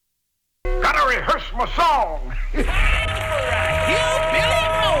Gary, hush my song.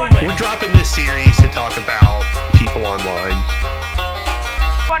 We're dropping this series to talk about people online.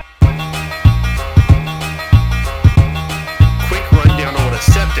 Quick rundown on what a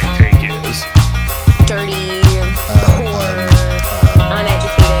septic tank is. Dirty, poor,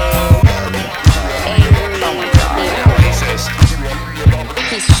 uneducated, angry, Racist.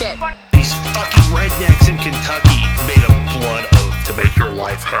 piece of shit. These fucking rednecks in Kentucky made a blood oath to make your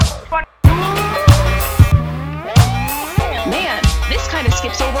life hell. Man, this kind of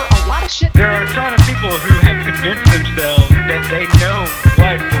skips over a lot of shit. There are a ton of people who have convinced themselves that they know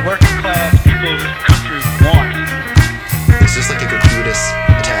what the working class people of this country want. It's just like a gratuitous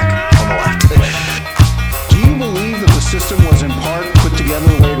attack on the left. Do you believe that the system was in part put together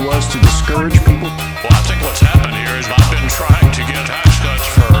the way it was to discourage people? Well, I think what's happened here is I've been trying to get tax cuts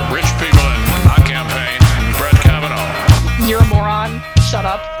for rich people in my campaign and Brett Kavanaugh. You're a moron. Shut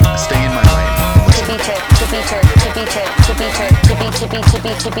up. Stay in my lane. We're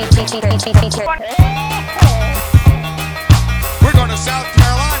going to South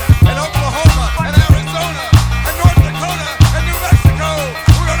Carolina and Oklahoma and Arizona and North Dakota and New Mexico.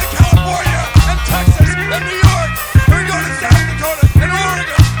 We're going to California and Texas and New York. We're going to South Dakota and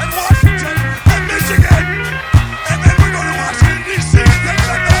Oregon and Washington and Michigan. And then we're going to Washington, D.C. and take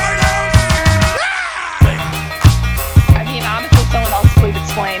back the White House. I mean, honestly, someone else please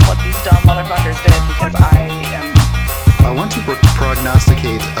explain what these dumb motherfuckers did because I want to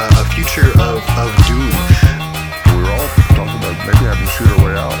prognosticate a future of doom. We were all talking about maybe having to shoot our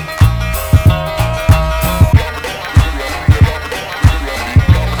way out.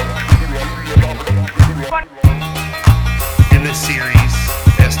 In this series,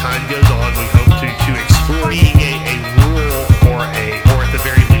 as time goes on, we hope to explore being a rural or at the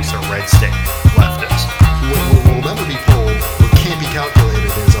very least a red state leftist. What will never be polled, what can't be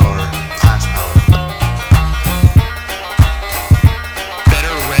calculated is our class power.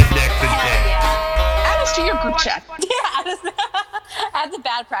 Better redneck than dead. add us to your group chat. Add the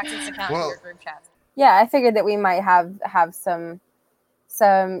bad practice account to your group chat. Yeah, I figured that we might have some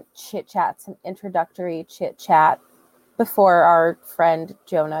chit chat, some introductory chit chat before our friend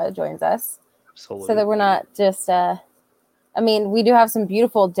Jonah joins us. Absolutely. So that we're not just we do have some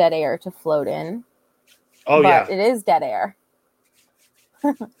beautiful dead air to float in. Oh, but yeah. it is dead air.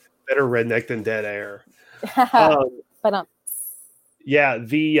 Better redneck than dead air. But yeah,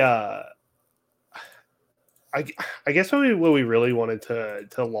 I guess what we really wanted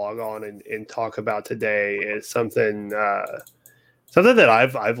to log on and talk about today is something that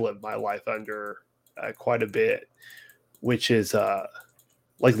I've lived my life under quite a bit, which is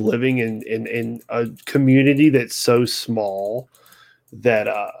like living in a community that's so small that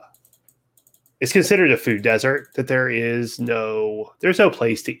it's considered a food desert, that there's no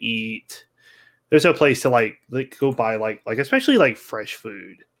place to eat. There's no place to like go buy like especially like fresh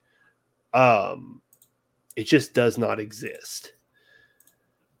food. It just does not exist.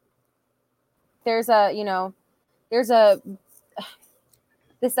 there's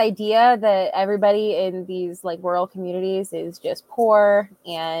this idea that everybody in these like rural communities is just poor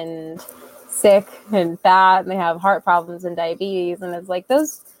and sick and fat and they have heart problems and diabetes, and it's like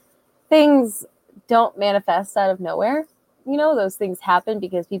those things don't manifest out of nowhere. Those things happen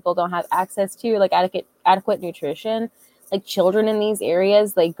because people don't have access to like adequate nutrition. Like children in these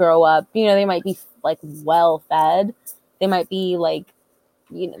areas, they grow up, they might be like well fed. They might be like,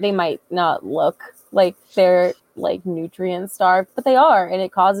 they might not look like they're like nutrient starved, but they are. And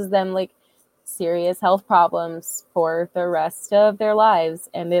it causes them like serious health problems for the rest of their lives.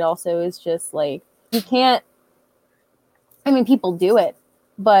 And it also is just like, people do it,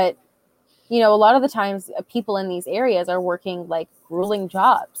 but a lot of the times people in these areas are working like grueling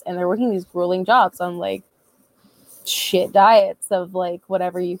jobs, and they're working these grueling jobs on like shit diets of like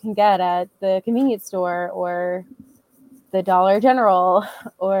whatever you can get at the convenience store or the Dollar General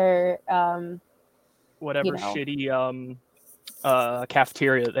or Whatever shitty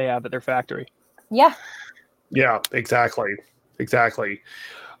cafeteria that they have at their factory. Yeah, exactly.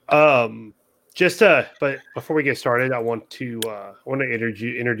 But before we get started, I want to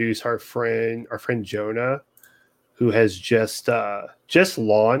introduce our friend Jonah, who has just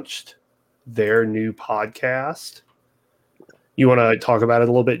launched their new podcast. You want to talk about it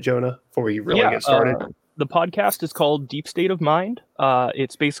a little bit, Jonah, before we really get started? The podcast is called Deep State of Mind.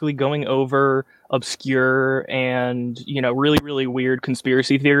 It's basically going over obscure and really, really weird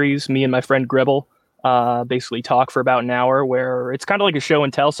conspiracy theories. Me and my friend Gribble basically talk for about an hour, where it's kind of like a show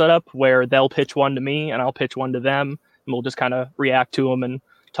and tell setup where they'll pitch one to me and I'll pitch one to them, and we'll just kind of react to them and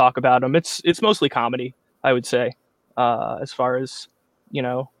talk about them. It's mostly comedy, I would say, as far as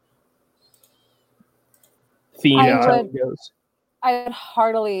theme I as would- it goes. I would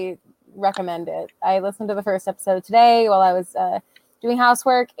heartily recommend it. I listened to the first episode today while I was doing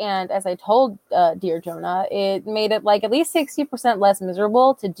housework, and as I told dear Jonah, it made it like at least 60% less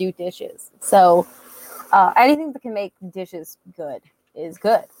miserable to do dishes. So anything that can make dishes good is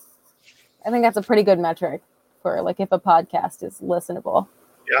good. I think that's a pretty good metric for like if a podcast is listenable.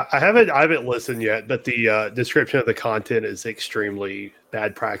 Yeah, I haven't listened yet, but the description of the content is extremely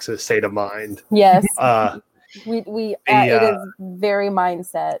bad praxis, state of mind. Yes, Uh, it is very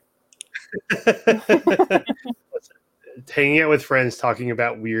mindset. Hanging out with friends, talking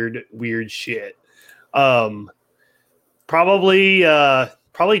about weird shit. Probably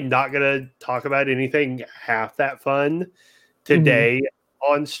not gonna talk about anything half that fun today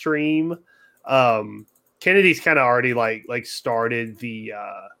on stream. Kennedy's kind of already like started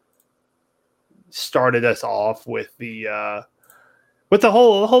us off with the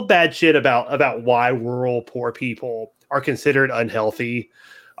whole bad shit about why rural poor people are considered unhealthy.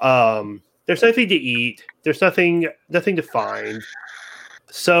 There's nothing to eat. There's nothing to find.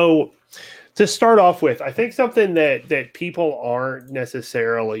 So to start off with, I think something that people aren't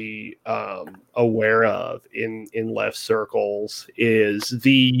necessarily aware of in left circles is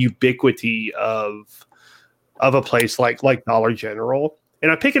the ubiquity of a place like Dollar General.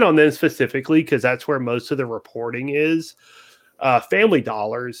 And I'm picking on them specifically because that's where most of the reporting is. Family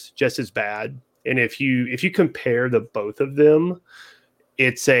Dollar's just as bad. And if you compare the both of them,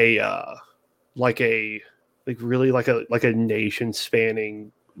 it's really like a nation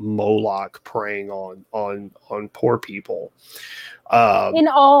spanning Moloch preying on poor people. In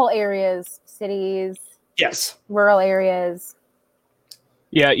all areas, cities, Yes, rural areas.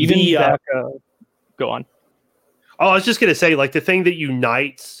 Yeah, even back. Go on. Oh, I was just gonna say, like the thing that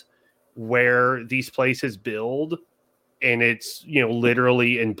unites where these places build, and it's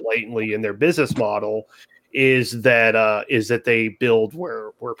literally and blatantly in their business model, is that they build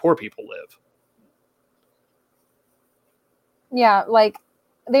where poor people live. Yeah, like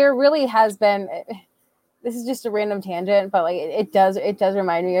there really has been. This is just a random tangent, but like it does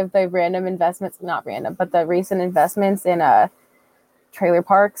remind me of the random investments, not random, but the recent investments in trailer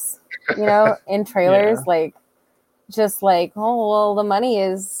parks. In trailers, Yeah. like just like, oh well, the money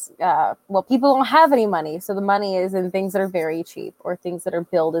is people don't have any money, so the money is in things that are very cheap, or things that are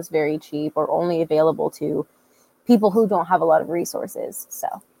billed as very cheap, or only available to people who don't have a lot of resources. So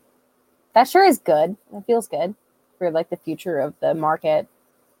that sure is good. It feels good for like the future of the market.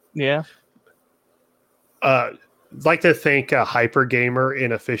 Yeah. I'd like to thank Hyper Gamer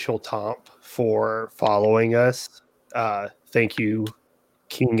in official Tomp for following us. Thank you,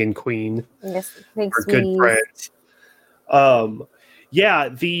 King and Queen. Yes, thanks, Our good sweeties. friends. Yeah,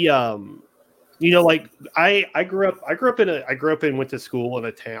 like I grew up and went to school in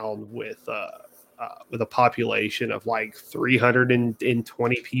a town with a population of like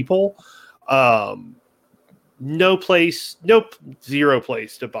 320 people. Zero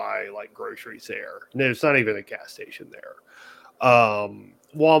place to buy like groceries there. There's not even a gas station there.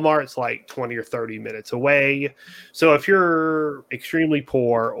 Walmart's like 20 or 30 minutes away. So if you're extremely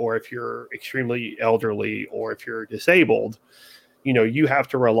poor, or if you're extremely elderly, or if you're disabled, you have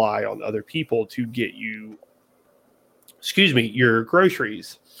to rely on other people to get you, your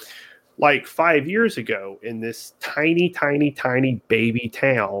groceries. Like 5 years ago in this tiny baby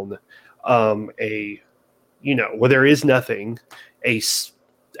town, where there is nothing,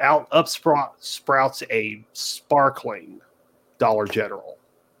 sprouts a sparkling Dollar General,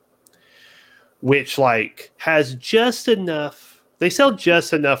 which like has just enough. They sell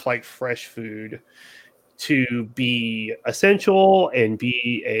just enough like fresh food to be essential and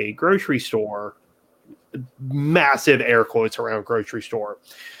be a grocery store. Massive air quotes around grocery store,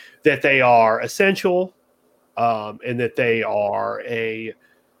 that they are essential, and that they are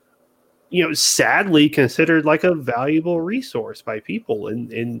sadly considered like a valuable resource by people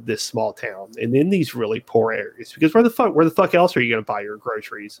in this small town and in these really poor areas. Because where the fuck else are you going to buy your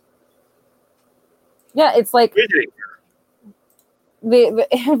groceries? Yeah, it's like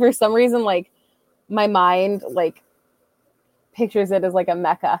for some reason, like my mind like pictures it as like a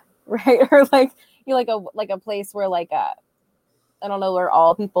mecca, right? Or like a place where like I don't know, where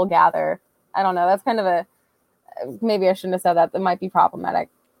all people gather. I don't know. That's kind of maybe I shouldn't have said that. That might be problematic.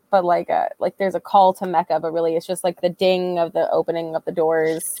 But like there's a call to Mecca, but really it's just like the ding of the opening of the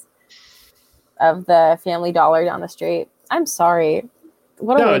doors of the Family Dollar down the street. I'm sorry.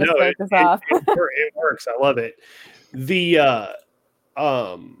 What a way to start this off. It works. I love it.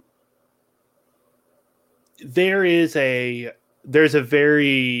 There's a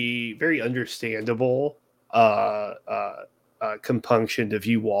very, very understandable compunction to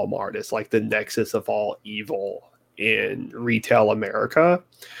view Walmart as like the nexus of all evil in retail America.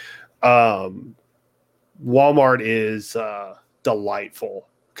 Walmart is delightful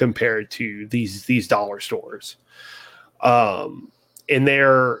compared to these dollar stores. And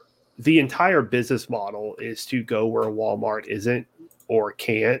the entire business model is to go where Walmart isn't or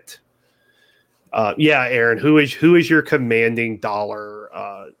can't. Yeah, Aaron, who is your commanding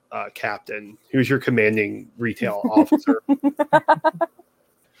dollar captain? Who's your commanding retail officer?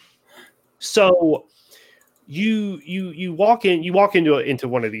 So you walk into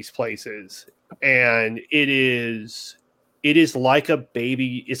one of these places, and it is like a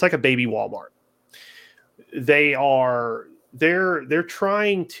baby. It's like a baby Walmart. They're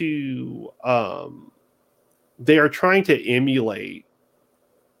trying to emulate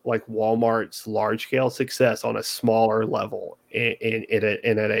like Walmart's large scale success on a smaller level and at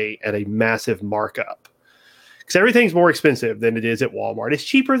a massive markup, because everything's more expensive than it is at Walmart. It's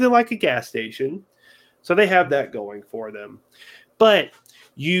cheaper than like a gas station, so they have that going for them. But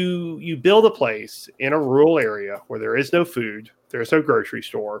you build a place in a rural area where there is no food, there's no grocery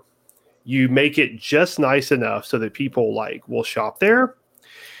store. You make it just nice enough so that people like will shop there,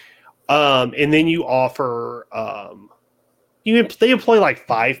 and then you offer they employ like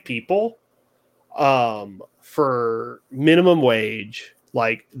 5 people for minimum wage.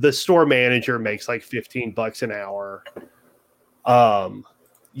 Like the store manager makes like $15 an hour.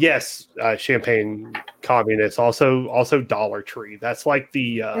 Yes, Champagne Communist, also Dollar Tree. That's like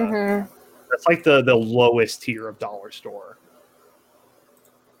the lowest tier of dollar store.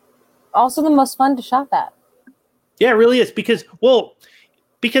 Also the most fun to shop at. Yeah, it really is, because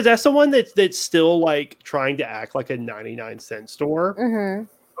as someone that's still like trying to act like a 99-cent store. Mm-hmm.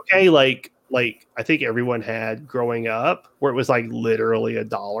 Okay, like I think everyone had growing up where it was like literally a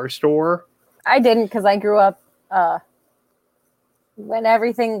dollar store. I didn't, because I grew up when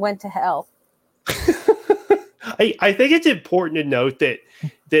everything went to hell. I think it's important to note that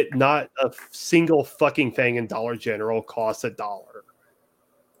not a single fucking thing in Dollar General costs $1.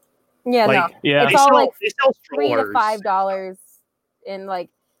 Yeah, like, no. Yeah. It's all like they sell $3 to strollers. $5 in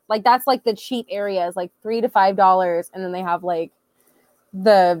like that's like the cheap areas, like $3 to $5, and then they have like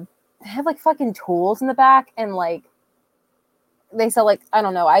they have like fucking tools in the back, and like they sell like, I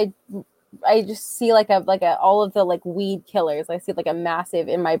don't know, I just see like a all of the like weed killers. I see like a massive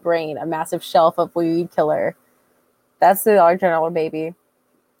shelf of weed killer. That's the Dollar General, baby.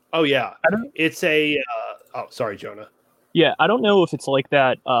 Oh yeah, it's a. Oh, sorry, Jonah. Yeah, I don't know if it's like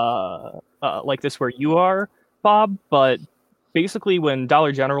that, like this where you are, Bob, but basically when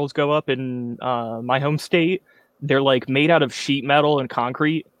Dollar Generals go up in my home state, they're like made out of sheet metal and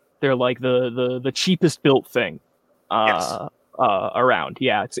concrete. They're like the cheapest built thing around.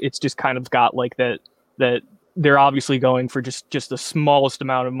 Yeah, it's just kind of got like that they're obviously going for just the smallest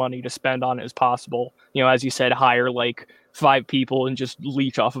amount of money to spend on it as possible. You know, as you said, hire like 5 people and just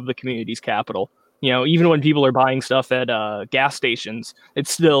leech off of the community's capital. You know, even when people are buying stuff at gas stations, it's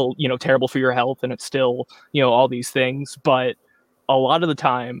still, you know, terrible for your health, and it's still, you know, all these things. But a lot of the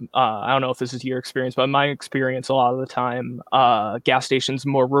time, I don't know if this is your experience, but my experience, a lot of the time, gas stations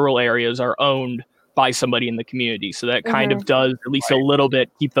in more rural areas are owned by somebody in the community. So that kind of does, at least a little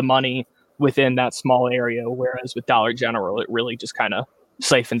bit, keep the money within that small area. Whereas with Dollar General, it really just kind of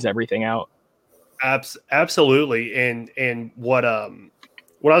siphons everything out. Absolutely. And what I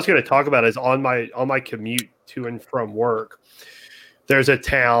was going to talk about is on my commute to and from work, there's a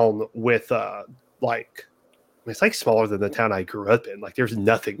town with like, it's like smaller than the town I grew up in. Like there's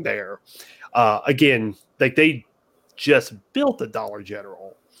nothing there. Again, like they just built a Dollar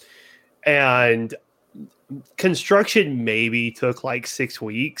General, and construction maybe took like 6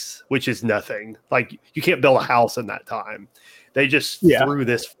 weeks, which is nothing. Like you can't build a house in that time. They just threw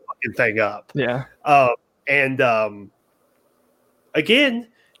this fucking thing up. Yeah. Again,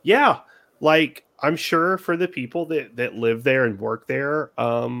 yeah, like I'm sure for the people that live there and work there,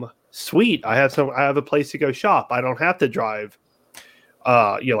 sweet. I have a place to go shop. I don't have to drive,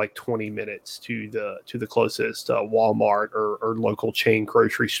 like 20 minutes to the closest Walmart or local chain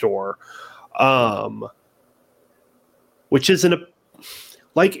grocery store, which isn't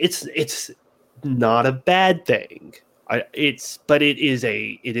it's not a bad thing. But it is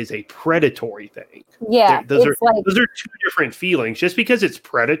a predatory thing. Yeah, those are 2 different feelings. Just because it's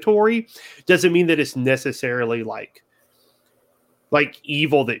predatory doesn't mean that it's necessarily like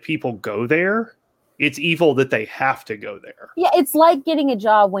evil that people go there. It's evil that they have to go there. Yeah, it's like getting a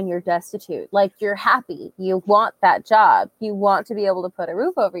job when you're destitute. Like you're happy, you want that job, you want to be able to put a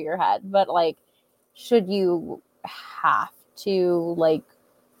roof over your head, but like, should you have to like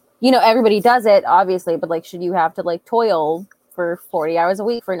everybody does it, obviously, but like, should you have to like toil for 40 hours a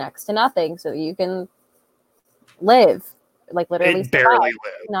week for next to nothing so you can live, like literally It barely survive?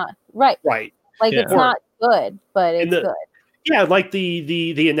 live. Not right. Right. Like Yeah. it's not good, but it's good. Yeah, like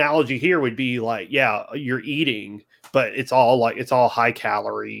the analogy here would be like, yeah, you're eating, but it's all high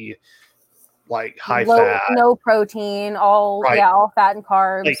calorie, like high fat, no protein, all Right. all fat and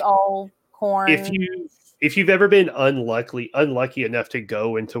carbs, Like, all corn. If you've ever been unlucky enough to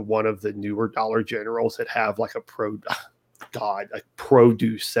go into one of the newer Dollar Generals that have like a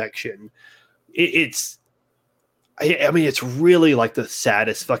produce section, I mean, it's really like the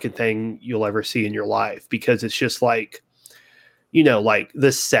saddest fucking thing you'll ever see in your life, because it's just like, like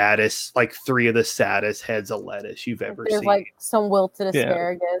the saddest, like 3 of the saddest heads of lettuce you've ever There's seen. like some wilted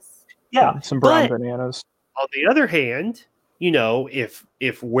asparagus. Yeah. Some brown bananas. On the other hand, if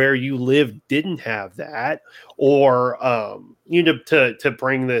where you live didn't have that, or to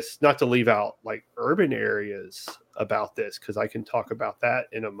bring this, not to leave out like urban areas about this, because I can talk about that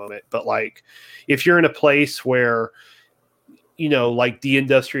in a moment, but like if you're in a place where like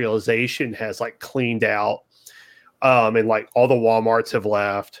deindustrialization has like cleaned out, and like all the Walmarts have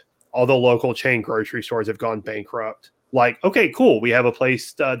left, all the local chain grocery stores have gone bankrupt, like, okay, cool, we have a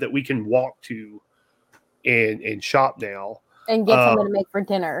place that we can walk to and shop now And get something to make for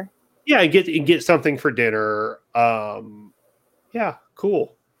dinner. Yeah, and get something for dinner. Yeah,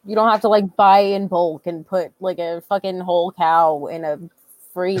 cool. You don't have to like buy in bulk and put like a fucking whole cow in a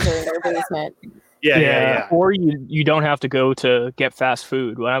freezer in their basement. Yeah. Or you don't have to go to get fast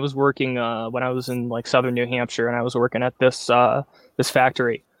food. When I was working, when I was in like southern New Hampshire, and I was working at this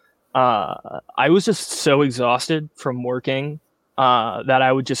factory, I was just so exhausted from working that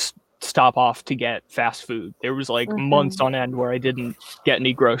I would just stop off to get fast food. There was like months on end where I didn't get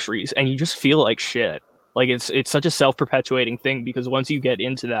any groceries, and you just feel like shit. Like it's such a self-perpetuating thing, because once you get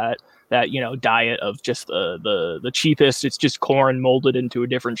into that diet of just the cheapest, it's just corn molded into a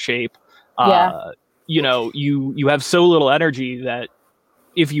different shape. You have so little energy that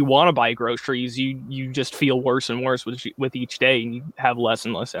if you want to buy groceries, you just feel worse and worse with each day, and you have less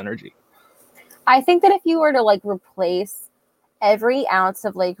and less energy. I think that if you were to like replace every ounce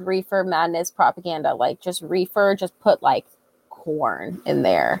of like reefer madness propaganda, like just put like corn in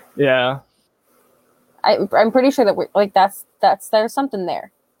there. Yeah. I'm pretty sure that we're like there's something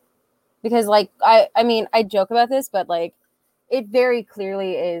there, because like I mean I joke about this, but like it very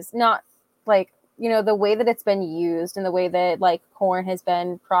clearly is not like the way that it's been used and the way that like corn has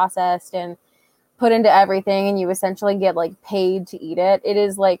been processed and put into everything, and you essentially get like paid to eat it. It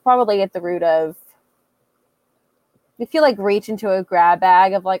is like probably at the root of, if you like reach into a grab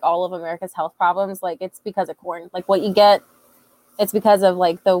bag of like all of America's health problems, like it's because of corn. Like what you get, it's because of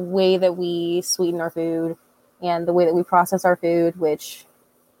like the way that we sweeten our food and the way that we process our food, which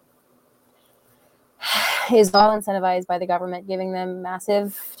is all incentivized by the government, giving them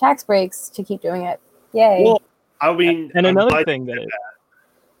massive tax breaks to keep doing it. Yay. Well, I mean, and another thing that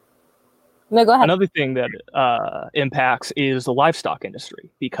no, go ahead. Another thing that impacts is the livestock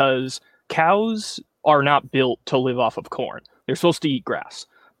industry, because cows are not built to live off of corn. They're supposed to eat grass.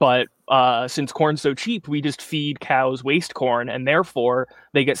 But since corn's so cheap, we just feed cows waste corn, and therefore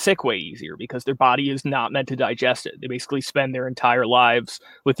they get sick way easier because their body is not meant to digest it. They basically spend their entire lives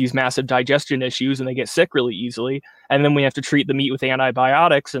with these massive digestion issues, and they get sick really easily. And then we have to treat the meat with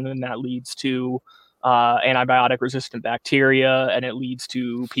antibiotics, and then that leads to antibiotic-resistant bacteria, and it leads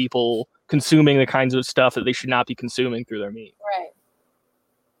to people consuming the kinds of stuff that they should not be consuming through their meat. Right.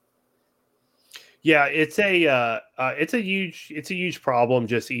 Yeah, it's a huge problem,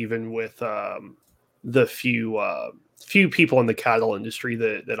 just even with the few people in the cattle industry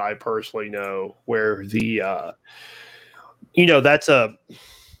that I personally know, where that's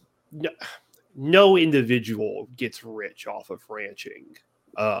no individual gets rich off of ranching.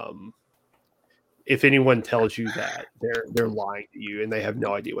 If anyone tells you that, they're lying to you, and they have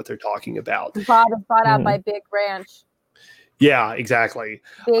no idea what they're talking about. Bought out by Big Ranch. Yeah, exactly.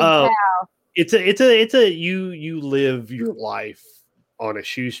 Big cow. It's a you live your life on a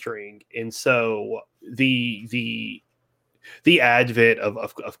shoestring, and so the advent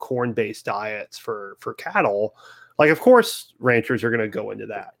of corn-based diets for cattle, like, of course ranchers are going to go into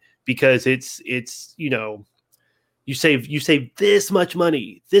that, because it's you save this much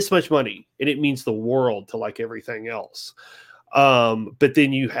money, and it means the world to like everything else. But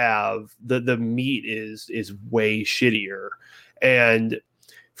then you have the meat is way shittier. And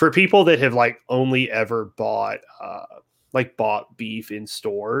for people that have like only ever bought beef in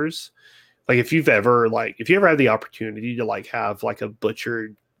stores, like if you ever had the opportunity to like have like a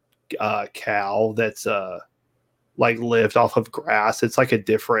butchered cow that's like lived off of grass, it's like a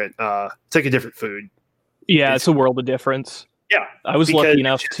different food. Yeah, it's a world of difference. Yeah, I was because lucky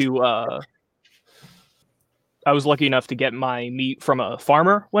enough to get my meat from a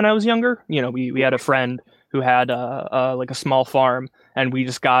farmer when I was younger. You know, we had a friend who had like a small farm, and we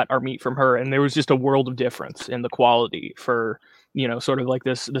just got our meat from her, and there was just a world of difference in the quality for, you know, sort of like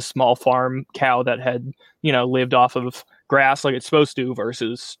this small farm cow that had, you know, lived off of grass like it's supposed to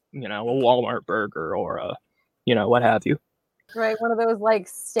versus, you know, a Walmart burger or a, you know, what have you. Right, one of those like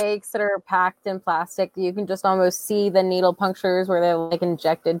steaks that are packed in plastic. You can just almost see the needle punctures where they like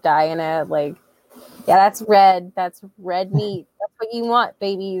injected dye in it. Like, yeah, that's red. That's red meat. That's what you want,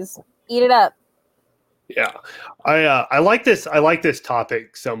 babies. Eat it up. Yeah, I like this. I like this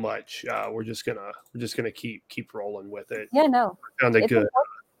topic so much. We're just gonna keep rolling with it. Yeah, no. I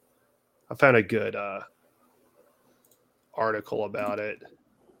found a good article about it.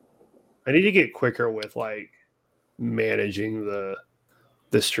 I need to get quicker with like managing the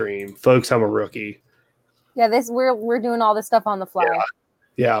stream, folks. I'm a rookie. Yeah, we're doing all this stuff on the fly.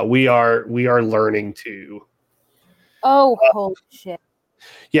 Yeah, we are learning to. Oh, holy shit.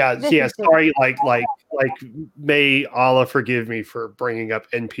 Yeah. Sorry, like may Allah forgive me for bringing up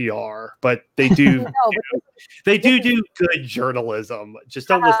NPR, but they do they do good journalism. Just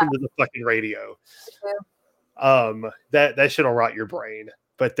don't listen to the fucking radio. That shit'll rot your brain.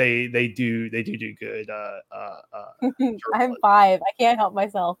 But they do good. I'm 5. I can't help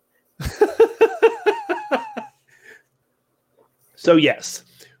myself. So yes,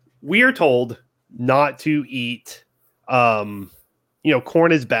 we are told not to eat.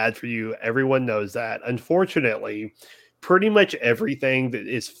 Corn is bad for you. Everyone knows that. Unfortunately, pretty much everything that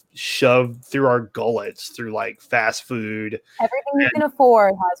is shoved through our gullets through like fast food, everything you can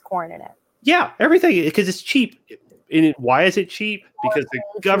afford has corn in it. Yeah, everything, because it's cheap. And why is it cheap? Because the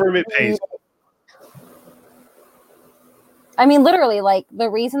government pays. I mean, literally, like the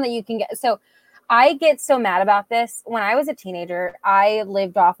reason that you can get. So I get so mad about this. When I was a teenager, I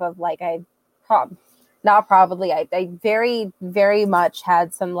lived off of like I very, very much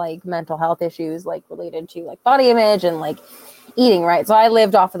had some like mental health issues like related to like body image and like eating, right? So I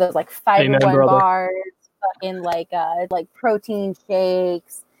lived off of those like fiber one bars, fucking like protein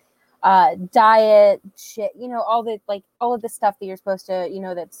shakes, diet shit, all of the stuff that you're supposed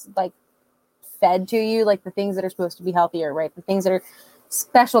to, that's like fed to you, like the things that are supposed to be healthier, right? The things that are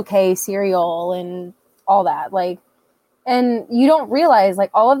Special K cereal and all that, like. And you don't realize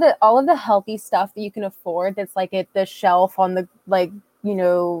like all of the healthy stuff that you can afford that's like at the shelf on the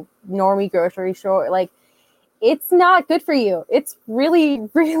normie grocery store, like it's not good for you. It's really,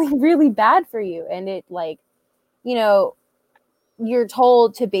 really, really bad for you. And it like, you're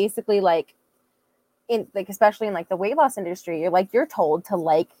told to basically like especially in like the weight loss industry, you're told to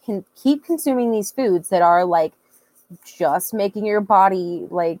like keep consuming these foods that are like just making your body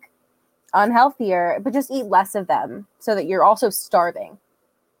like unhealthier, but just eat less of them so that you're also starving.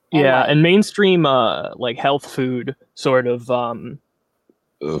 And mainstream like health food sort of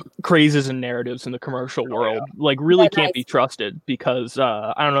crazes and narratives in the commercial world like really can't be trusted, because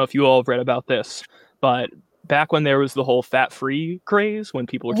I don't know if you all have read about this, but back when there was the whole fat-free craze, when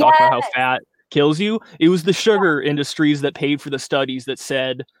people were talking about how fat kills you, it was the sugar industries that paid for the studies that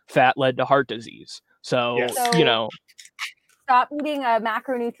said fat led to heart disease. So stop eating a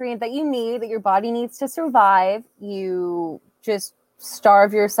macronutrient that you need, that your body needs to survive. You just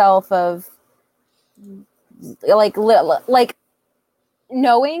starve yourself of like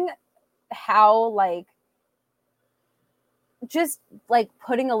knowing how like just like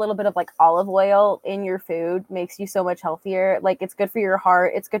putting a little bit of like olive oil in your food makes you so much healthier. Like it's good for your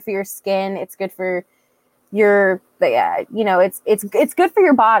heart, it's good for your skin, it's good for your it's good for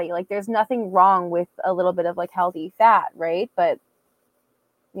your body. Like there's nothing wrong with a little bit of like healthy fat, right? But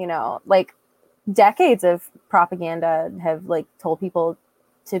like decades of propaganda have like told people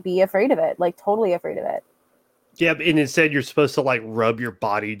to be afraid of it, like totally afraid of it. Yeah, and instead you're supposed to like rub your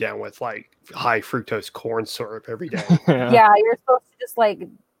body down with like high fructose corn syrup every day. Yeah, you're supposed to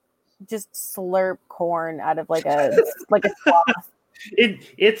just slurp corn out of like a cloth.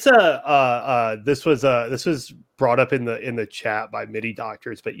 This was brought up in the chat by MIDI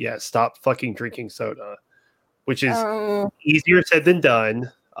doctors, but yeah, stop fucking drinking soda, which is easier said than done.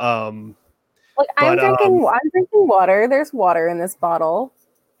 I'm drinking water. There's water in this bottle.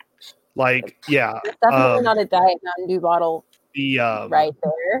 Like, yeah, it's definitely not a Diet Mountain Dew bottle. The right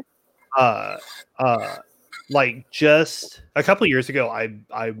there. like just a couple years ago,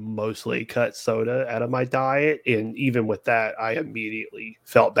 I mostly cut soda out of my diet, and even with that, I immediately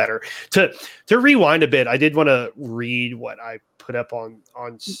felt better. To rewind a bit, I did want to read what I put up on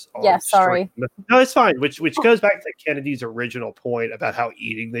Yeah, sorry. stream. No, it's fine. Which goes back to Kennedy's original point about how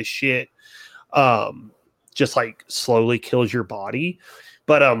eating this shit, just like slowly kills your body,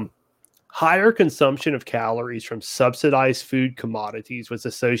 but higher consumption of calories from subsidized food commodities was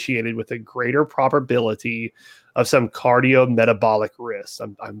associated with a greater probability of some cardiometabolic risks.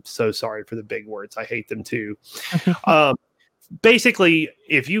 I'm so sorry for the big words. I hate them too. Basically,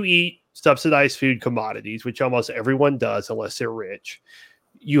 if you eat subsidized food commodities, which almost everyone does unless they're rich,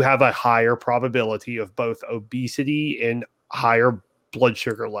 you have a higher probability of both obesity and higher blood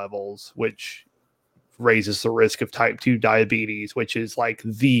sugar levels, which raises the risk of type 2 diabetes, which is like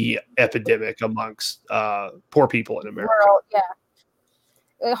the epidemic amongst poor people in America. Yeah.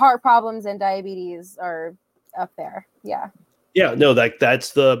 Heart problems and diabetes are up there. Yeah. Yeah, no,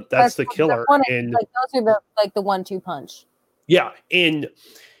 that's the killer. And like those are the 1-2 punch. Yeah, and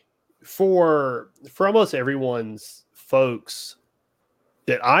for almost everyone's folks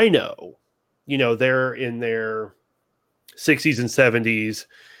that I know, they're in their 60s and 70s.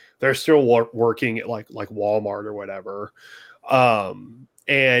 They're still working at like Walmart or whatever,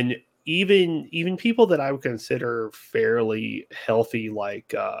 and even people that I would consider fairly healthy,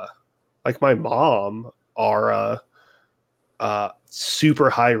 like my mom, are super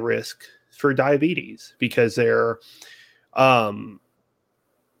high risk for diabetes because they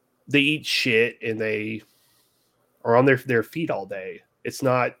eat shit and they are on their feet all day. That's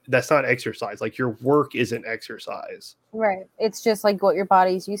not exercise. Like, your work isn't exercise. Right. It's just like what your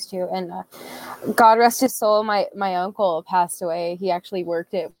body's used to. And God rest his soul, my uncle passed away. He actually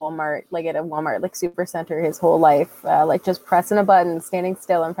worked at Walmart, like super center his whole life, like just pressing a button, standing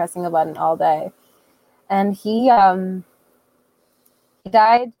still and pressing a button all day. And he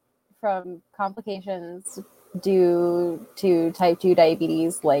died from complications due to type 2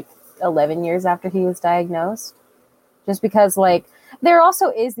 diabetes like 11 years after he was diagnosed. Just because, like, there also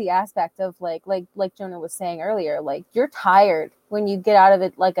is the aspect of like Jonah was saying earlier, like, you're tired when you get out of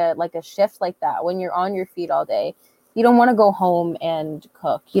it, like a shift like that, when you're on your feet all day. You don't want to go home and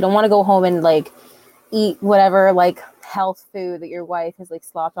cook. You don't want to go home and like eat whatever like health food that your wife has like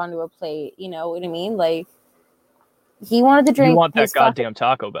slopped onto a plate. You know what I mean? Like, he wanted to drink. You want that goddamn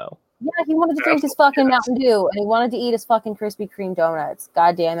Taco Bell. Yeah, he wanted to drink his fucking Mountain Dew, and he wanted to eat his fucking Krispy Kreme donuts.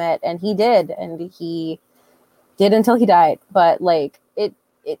 God damn it. And he did. And he did until he died. But like, it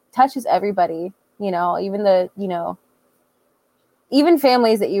touches everybody, even even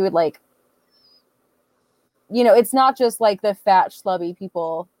families that you would like, it's not just like the fat schlubby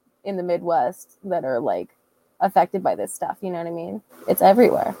people in the Midwest that are like affected by this stuff. You know what I mean? It's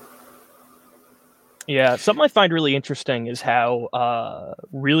everywhere. Yeah, something I find really interesting is how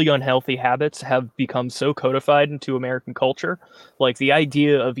really unhealthy habits have become so codified into American culture. Like the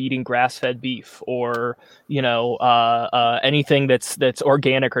idea of eating grass-fed beef or anything that's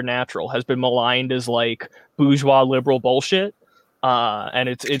organic or natural has been maligned as like bourgeois liberal bullshit, and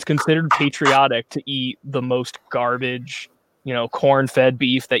it's considered patriotic to eat the most garbage, corn-fed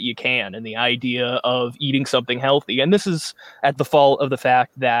beef that you can, and the idea of eating something healthy. And this is at the fault of the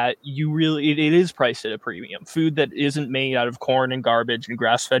fact that it is priced at a premium. Food that isn't made out of corn and garbage and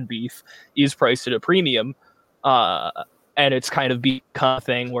grass-fed beef is priced at a premium. And it's kind of become a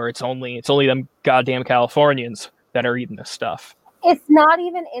thing where it's only them goddamn Californians that are eating this stuff. It's not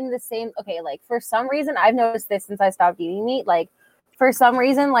even in the same, okay, like for some reason, I've noticed this since I stopped eating meat, like for some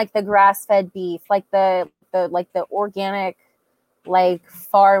reason, like the grass-fed beef, like the organic, like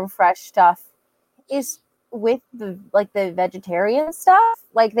farm fresh stuff is with the vegetarian stuff.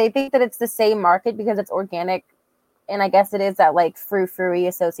 Like they think that it's the same market because it's organic, and I guess it is that like frou-frou-y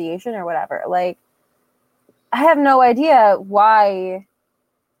association or whatever. Like, I have no idea why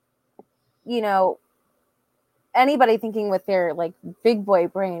anybody thinking with their like big boy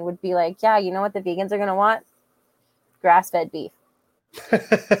brain would be like, yeah, you know what the vegans are gonna want? Grass-fed beef.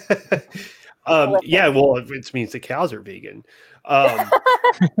 Yeah, well, it means the cows are vegan.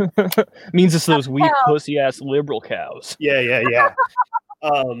 Means it's those weak pussy ass liberal cows. Yeah.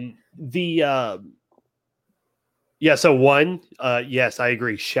 So one, yes, I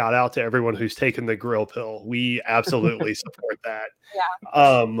agree. Shout out to everyone who's taken the grill pill. We absolutely support that. Yeah.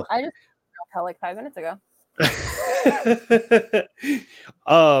 I just pill like 5 minutes ago.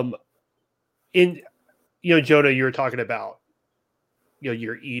 Jonah, you were talking about how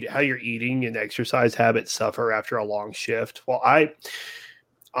your eating and exercise habits suffer after a long shift. Well, I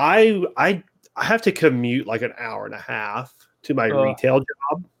have to commute like an hour and a half to my retail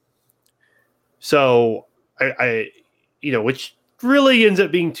job. So which really ends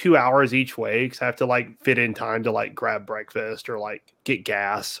up being 2 hours each way because I have to like fit in time to like grab breakfast or like get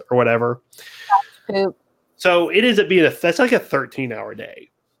gas or whatever. Poop. So it ends up being that's like a 13-hour day.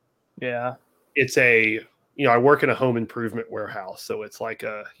 Yeah. It's I work in a home improvement warehouse, so it's like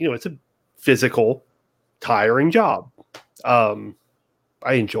it's a physical, tiring job.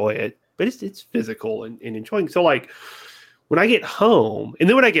 I enjoy it, but it's physical and enjoying. So like when I get home,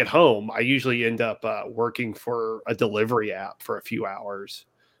 I usually end up working for a delivery app for a few hours,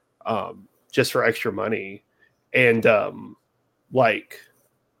 just for extra money, and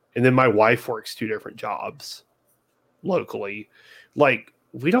and then my wife works 2 different jobs locally. Like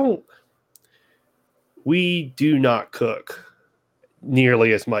we do not cook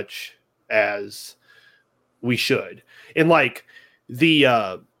nearly as much as we should. And like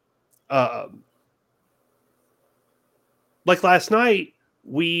the like last night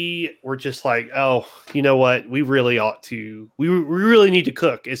we were just like, oh, you know what? We really really need to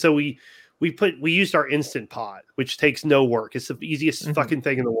cook. And so we used our Instant Pot, which takes no work. It's the easiest fucking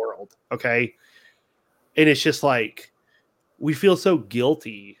thing in the world. Okay. And it's just like, we feel so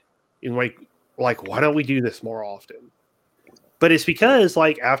guilty in like, why don't we do this more often? But it's because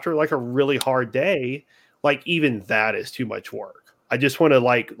like after like a really hard day, like even that is too much work. I just want to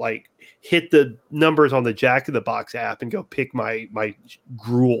like hit the numbers on the Jack in the Box app and go pick my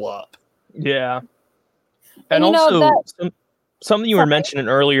gruel up. Yeah. And also something you were mentioning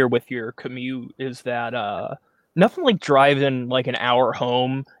earlier with your commute is that nothing like driving like an hour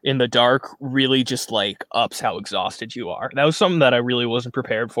home in the dark really just like ups how exhausted you are. That was something that I really wasn't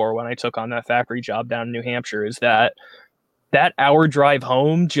prepared for when I took on that factory job down in New Hampshire, is that hour drive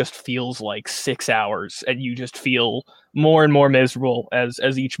home just feels like 6 hours, and you just feel more and more miserable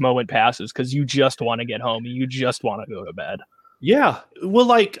as each moment passes because you just want to get home. You just want to go to bed. Yeah. Well,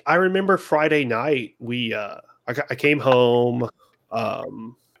 like I remember Friday night, I came home.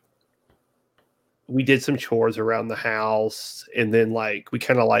 We did some chores around the house, and then like we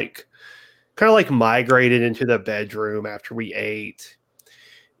kind of like migrated into the bedroom after we ate,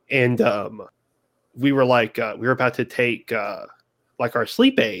 and we were like we were about to take like our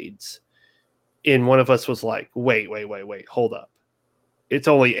sleep aids, and one of us was like, wait, hold up, it's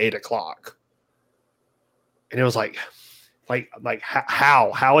only 8:00, and it was like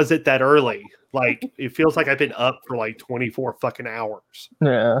how is it that early? Like it feels like I've been up for like 24 fucking hours.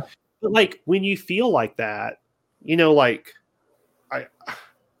 Yeah. But like when you feel like that, like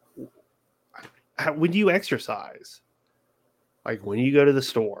when you exercise, like when you go to the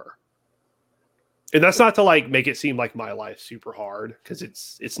store, and that's not to like make it seem like my life's super hard, because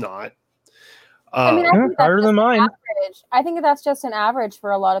it's not. I mean, I think that's harder than mine. average. I think that's just an average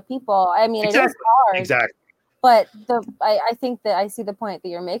for a lot of people. I mean, exactly. It is hard. Exactly. But I think that I see the point that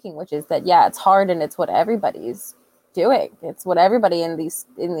you're making, which is that it's hard, and it's what everybody's doing. It's what everybody in these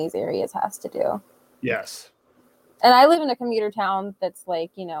areas has to do. Yes. And I live in a commuter town that's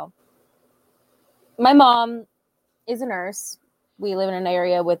like, my mom is a nurse. We live in an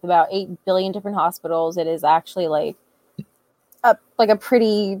area with about 8 billion different hospitals. It is actually like a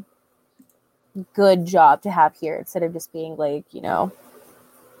pretty good job to have here, instead of just being like,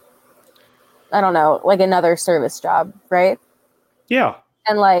 I don't know, like another service job, right? Yeah.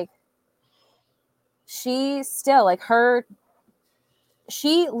 And like, she still like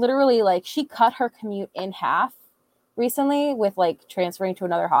she literally like she cut her commute in half recently with like transferring to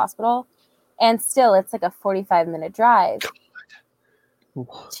another hospital, and still it's like a 45-minute drive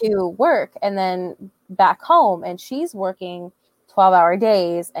to work and then back home, and she's working 12-hour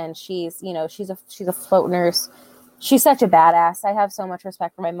days, and she's a float nurse. She's such a badass. I have so much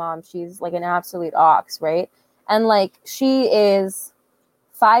respect for my mom. She's like an absolute ox, right? And like she is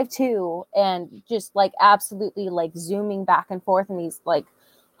 5'2" and just like absolutely like zooming back and forth in these like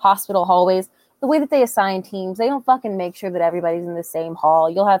hospital hallways. The way that they assign teams, they don't fucking make sure that everybody's in the same hall.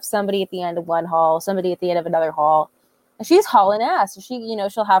 You'll have somebody at the end of one hall, somebody at the end of another hall. And she's hauling ass. So she,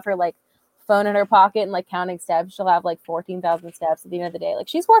 she'll have her like phone in her pocket and like counting steps. She'll have like 14,000 steps at the end of the day. Like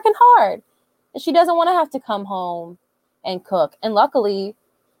she's working hard. And she doesn't want to have to come home and cook. And luckily,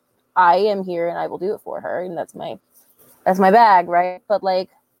 I am here and I will do it for her. And that's my bag, right? But like,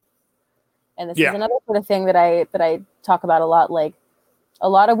 and this is another sort of thing that I talk about a lot. Like, a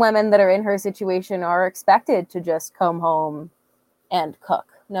lot of women that are in her situation are expected to just come home and cook,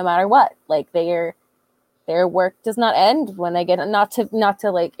 no matter what. Like their work does not end when they get, not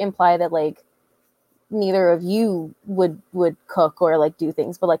to like imply that like neither of you would cook or like do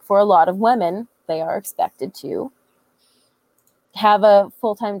things, but like for a lot of women, they are expected to have a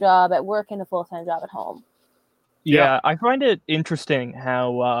full-time job at work and a full-time job at home. Yeah, I find it interesting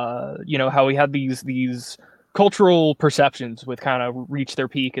how how we had these cultural perceptions would kind of reach their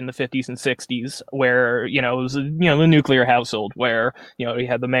peak in the 50s and 60s, where it was the nuclear household, where you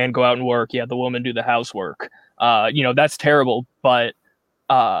had the man go out and work, you had the woman do the housework. That's terrible, but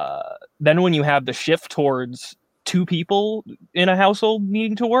then when you have the shift towards two people in a household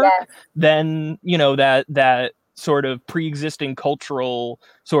needing to work, then that sort of pre-existing cultural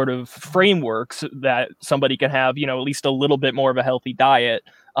sort of frameworks that somebody can have at least a little bit more of a healthy diet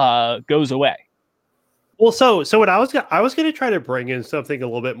goes away. Well, so what I was going to try to bring in something a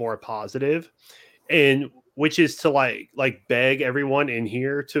little bit more positive, and which is to like beg everyone in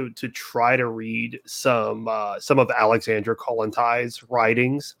here to try to read some of Alexandra Kollontai's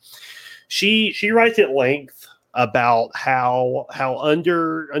writings. She writes at length about how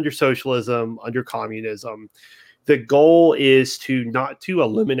under socialism, under communism, the goal is not to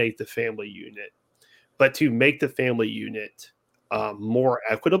eliminate the family unit, but to make the family unit more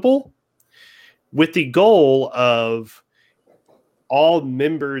equitable, with the goal of all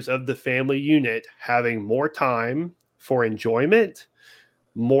members of the family unit having more time for enjoyment,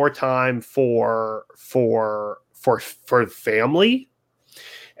 more time for family,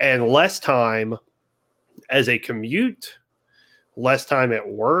 and less time as a commute, less time at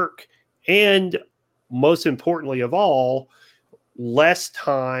work, and most importantly of all, less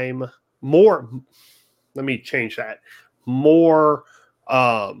time, more, let me change that, more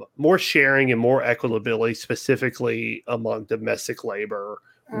sharing and more equitability, specifically among domestic labor,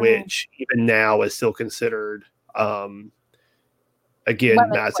 which even now is still considered, again,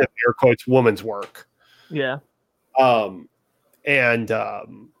 massive air quotes, woman's work. Yeah.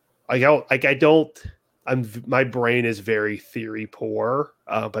 My brain is very theory poor,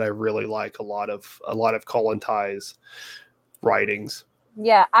 but I really like a lot of Kollontai's writings.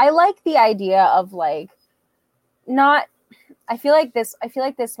 Yeah, I like the idea of not. I feel like this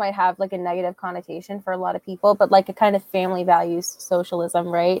might have a negative connotation for a lot of people, but a kind of family values socialism,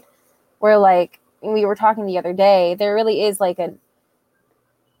 right? Where we were talking the other day, there really is if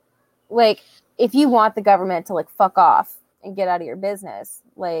you want the government to fuck off and get out of your business,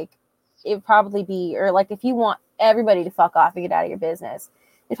 it'd probably be, or if you want everybody to fuck off and get out of your business,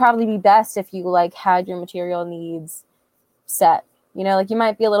 it'd probably be best if you had your material needs set. You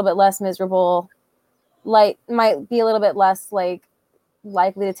might be a little bit less miserable, might be a little bit less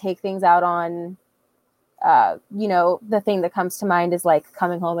likely to take things out on the thing that comes to mind is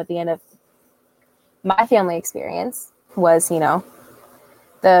coming home at the end of my family experience was the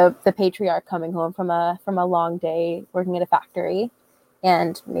patriarch coming home from a long day working at a factory,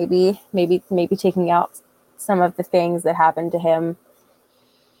 and maybe taking out some of the things that happened to him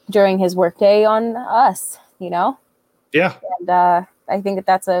during his workday on us. Yeah. And I think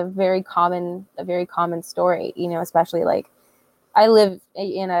that's a very common story, especially I live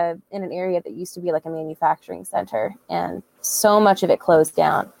in an area that used to be a manufacturing center, and so much of it closed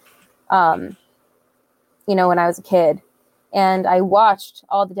down, when I was a kid, and I watched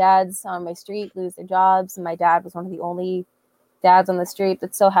all the dads on my street lose their jobs. And my dad was one of the only dads on the street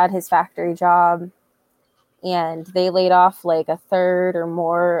that still had his factory job, and they laid off a third or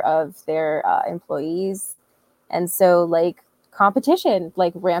more of their employees. And so competition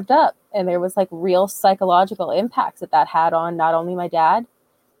ramped up, and there was real psychological impacts that had on not only my dad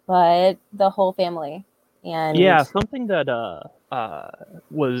but the whole family. And yeah, something that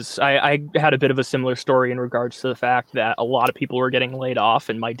was I had a bit of a similar story in regards to the fact that a lot of people were getting laid off,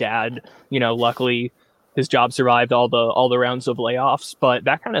 and my dad, luckily his job survived all the rounds of layoffs, but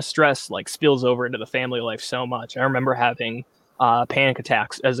that kind of stress spills over into the family life so much. I remember having panic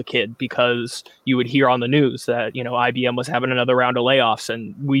attacks as a kid because you would hear on the news that IBM was having another round of layoffs,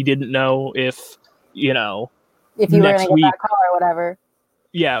 and we didn't know if you were going to get that call or whatever.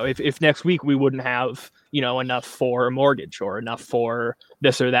 Yeah, if next week we wouldn't have enough for a mortgage or enough for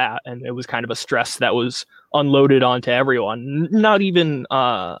this or that, and it was kind of a stress that was unloaded onto everyone, not even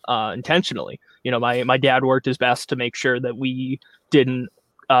intentionally. My dad worked his best to make sure that we didn't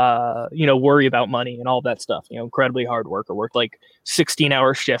worry about money and all that stuff. Incredibly hard worker, worked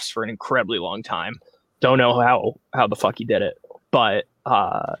 16-hour shifts for an incredibly long time. Don't know how the fuck he did it, but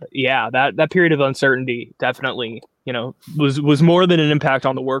yeah, that period of uncertainty definitely was more than an impact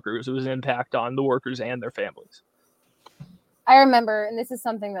on the workers. It was an impact on the workers and their families. I remember, and this is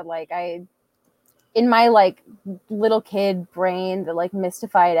something that I, in my little kid brain that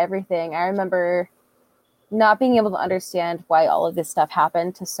mystified everything. I remember not being able to understand why all of this stuff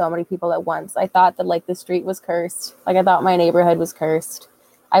happened to so many people at once. I thought that the street was cursed. I thought my neighborhood was cursed.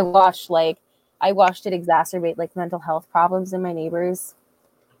 I watched it exacerbate mental health problems in my neighbors.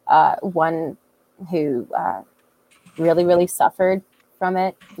 One who really, really suffered from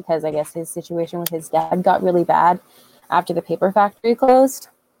it because I guess his situation with his dad got really bad after the paper factory closed.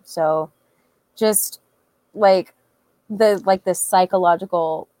 So just like the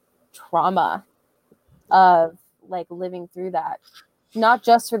psychological trauma of like living through that, not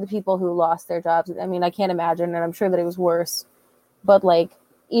just for the people who lost their jobs. I mean, I can't imagine, and I'm sure that it was worse, but like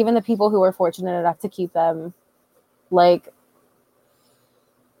even the people who were fortunate enough to keep them, like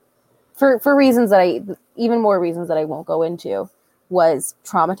for reasons that even more reasons that I won't go into, was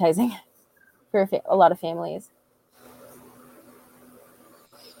traumatizing for a lot of families.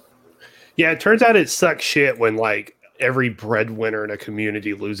 Yeah, it turns out it sucks shit when like every breadwinner in a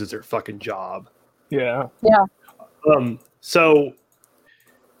community loses their fucking job. Yeah. Yeah. So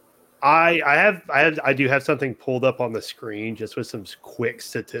I do have something pulled up on the screen just with some quick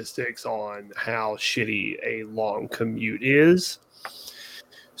statistics on how shitty a long commute is.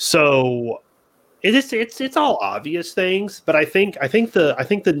 So it's all obvious things, but I think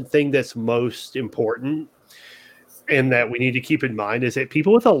the thing that's most important and that we need to keep in mind is that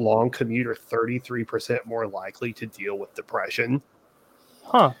people with a long commute are 33% more likely to deal with depression.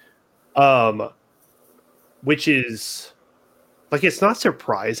 Huh. Which is like, it's not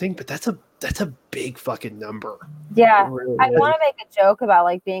surprising, but that's a big fucking number. Yeah. Really I is. want to make a joke about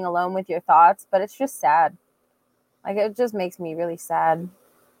like being alone with your thoughts, but it's just sad. Like it just makes me really sad.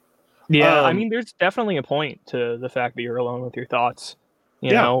 Yeah, I mean, there's definitely a point to the fact that you're alone with your thoughts.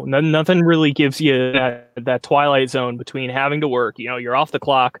 You Yeah. know, nothing really gives you that twilight zone between having to work. You know, you're off the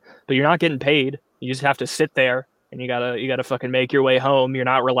clock, but you're not getting paid. You just have to sit there, and you gotta fucking make your way home. You're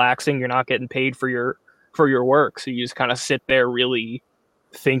not relaxing. You're not getting paid for your work, so you just kind of sit there, really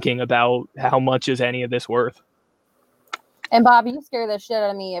thinking about how much is any of this worth. And Bob, you scare the shit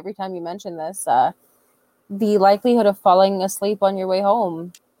out of me every time you mention this. The likelihood of falling asleep on your way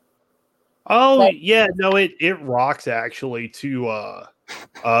home. Oh yeah, no, it rocks actually to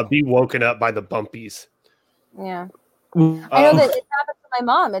be woken up by the bumpies. Yeah. I know that it's happened to my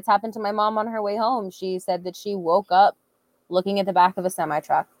mom. It's happened to my mom on her way home. She said that she woke up looking at the back of a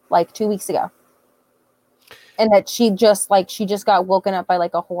semi-truck like 2 weeks ago. And that she just got woken up by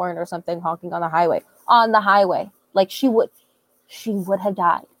like a horn or something honking on the highway. On the highway. Like she would have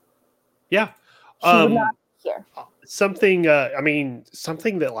died. Yeah. She would not be here. Something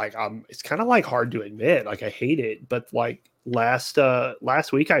something that like it's kind of like hard to admit. Like I hate it, but like last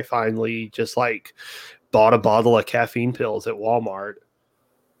week I finally just like bought a bottle of caffeine pills at Walmart.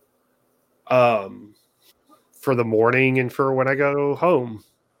 For the morning and for when I go home.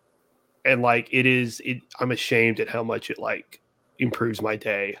 And like I'm ashamed at how much it like improves my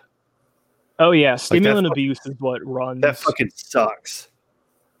day. Oh yeah, stimulant abuse is what runs. That fucking sucks.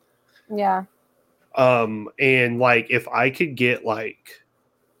 Yeah. And like if I could get like,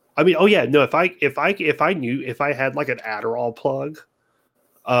 I mean, oh yeah, no, if I had like an Adderall plug,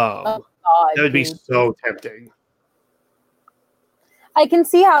 God, that would be so tempting. I can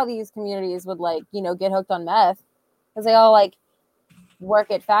see how these communities would like, get hooked on meth because they all like work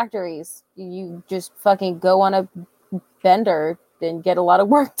at factories. You just fucking go on a bender and get a lot of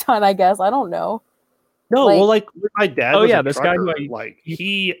work done, I guess. I don't know. No, well, like my dad. Oh was yeah, a this trucker, guy who like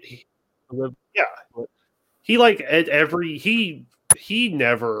he like at every he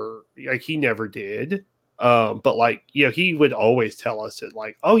never did. But like he would always tell us that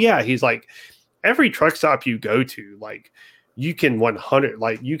like, oh yeah, he's like every truck stop you go to, like you can 100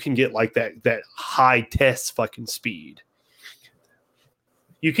 like you can get like that high test fucking speed.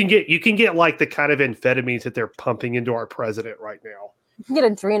 You can get like the kind of amphetamines that they're pumping into our president right now. You can get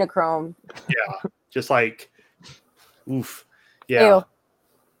adrenochrome. Yeah, just like, oof. Yeah. Ew.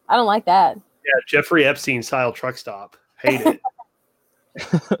 I don't like that. Yeah, Jeffrey Epstein style truck stop. Hate it.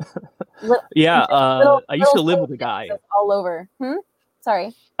 Yeah, I used to live with a guy. All over.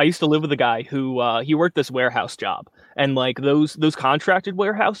 Sorry. I used to live with a guy who he worked this warehouse job, and like those contracted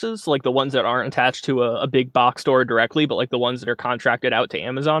warehouses, like the ones that aren't attached to a big box store directly, but like the ones that are contracted out to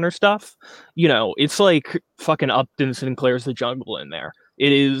Amazon or stuff, it's like fucking Upton Sinclair's The Jungle in there.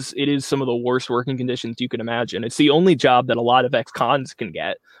 It is some of the worst working conditions you can imagine. It's the only job that a lot of ex-cons can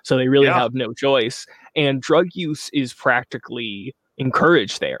get, so they really have no choice. And drug use is practically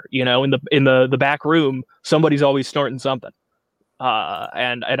encouraged there. In the back room, somebody's always snorting something.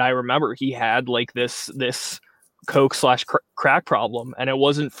 And I remember he had like this coke / crack problem, and it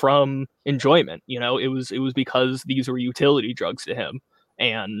wasn't from enjoyment. It was because these were utility drugs to him,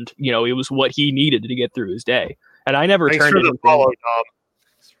 and it was what he needed to get through his day. And I never Thanks turned for the follow, Dom.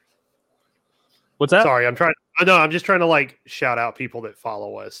 What's that? Sorry, I'm just trying to like shout out people that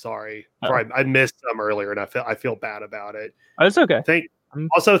follow us. Sorry, I missed some earlier, and I feel bad about it. Oh, it's okay. Thank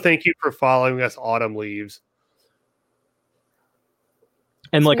you for following us, Autumn Leaves.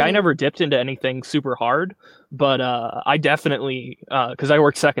 And like, I Sweet. never dipped into anything super hard, but I definitely, because I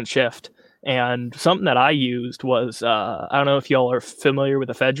worked second shift, and something that I used was, I don't know if y'all are familiar with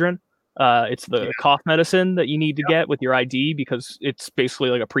ephedrine. It's the cough medicine that you need to get with your ID because it's basically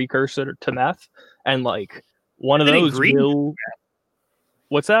like a precursor to meth. And like one of It's an those ingredient. will.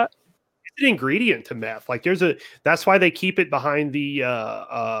 What's that? It's an ingredient to meth. Like that's why they keep it behind the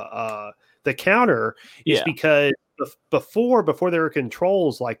counter, is Yeah. because before there were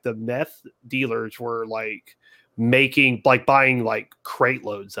controls, like the meth dealers were like buying like crate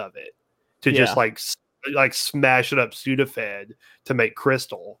loads of it to just like smash it up Sudafed to make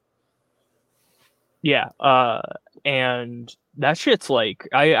crystal. Yeah. And that shit's like,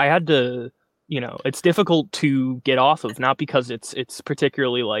 I had to, it's difficult to get off of, not because it's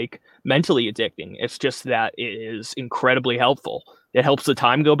particularly like mentally addicting. It's just that it is incredibly helpful. It helps the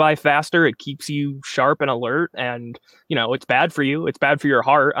time go by faster. It keeps you sharp and alert, and it's bad for you. It's bad for your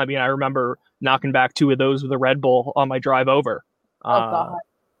heart. I mean, I remember knocking back 2 of those with a Red Bull on my drive over. Oh God.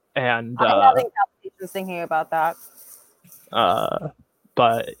 And I'm having palpitations thinking about that.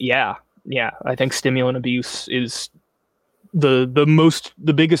 but yeah, I think stimulant abuse is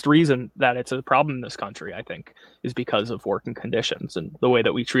the biggest reason that it's a problem in this country. I think is because of working conditions and the way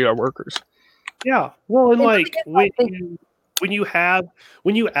that we treat our workers. Yeah. Well, and like when you add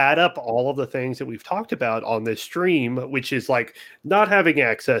up all of the things that we've talked about on this stream, which is like not having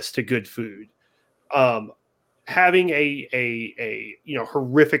access to good food, having a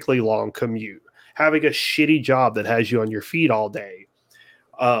horrifically long commute, having a shitty job that has you on your feet all day,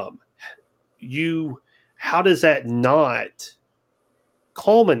 how does that not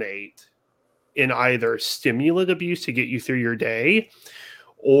culminate in either stimulant abuse to get you through your day,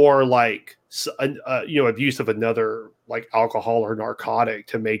 or like abuse of another like alcohol or narcotic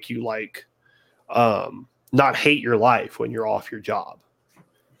to make you like not hate your life when you're off your job?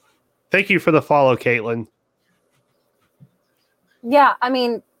 Thank you for the follow, Caitlin. Yeah, I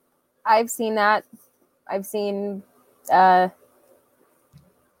mean, I've seen that. I've seen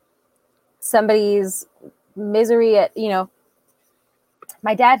somebody's misery at,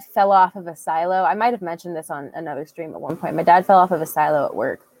 my dad fell off of a silo. I might have mentioned this on another stream at one point. My dad fell off of a silo at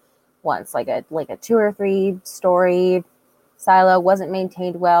work once, like a 2 or 3 story silo, wasn't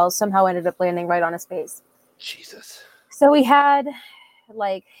maintained well, somehow ended up landing right on his face. Jesus. So he had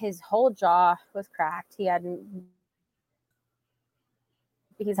like his whole jaw was cracked. He's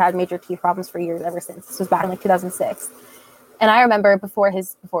had major teeth problems for years ever since. This was back in like 2006. And I remember before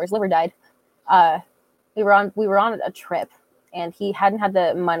his liver died, we were on a trip, and he hadn't had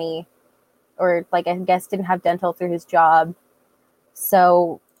the money, or like I guess didn't have dental through his job.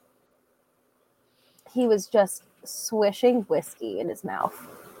 So he was just swishing whiskey in his mouth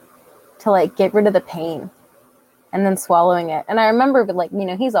to like get rid of the pain, and then swallowing it. And I remember, like,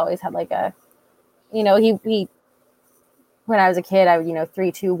 he's always had like a, he when I was a kid, I would,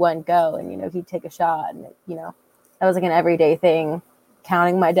 3, 2, 1, go. And, he'd take a shot, and, that was like an everyday thing,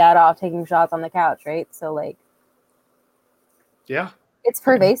 counting my dad off, taking shots on the couch. Right. So like, yeah, it's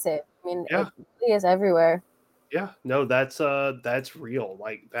pervasive. I mean, yeah. It really is everywhere. Yeah, no, that's real.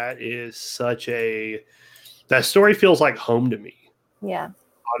 Like that story feels like home to me. Yeah.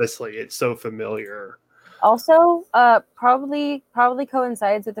 Honestly, it's so familiar. Also, probably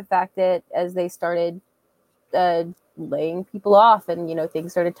coincides with the fact that as they started laying people off, and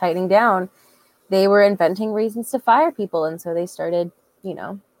things started tightening down, they were inventing reasons to fire people, and so they started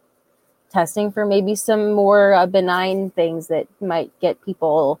testing for maybe some more benign things that might get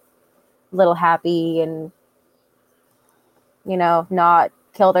people a little happy and not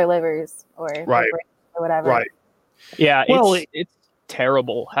kill their livers or right or whatever. Right. Yeah. Well, it's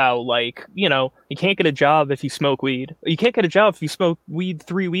terrible how, like, you can't get a job if you smoke weed. You can't get a job if you smoke weed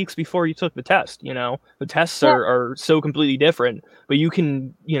 3 weeks before you took the test. The tests are so completely different, but you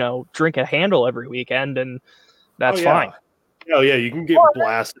can, drink a handle every weekend, and that's fine. Oh yeah, you can get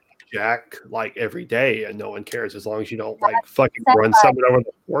blasted Jack like every day, and no one cares as long as you don't like fucking run someone over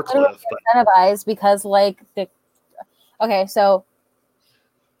the forklift. Incentivized because okay, so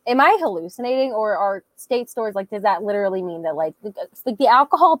am I hallucinating, or are state stores, like, does that literally mean that like the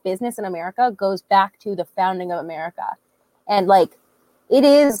alcohol business in America goes back to the founding of America, and like it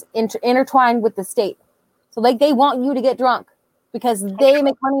is intertwined with the state, so like they want you to get drunk because they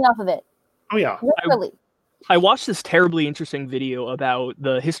make money off of it. Oh yeah, literally. I watched this terribly interesting video about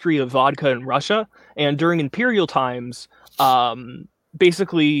the history of vodka in Russia, and during imperial times,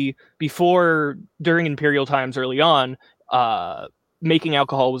 basically during imperial times early on, making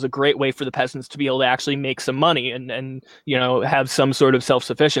alcohol was a great way for the peasants to be able to actually make some money and have some sort of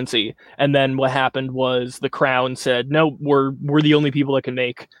self-sufficiency. And then what happened was the crown said, no, we're the only people that can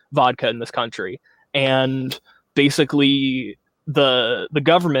make vodka in this country. And basically the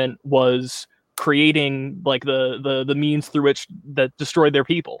government was creating like the means through which that destroyed their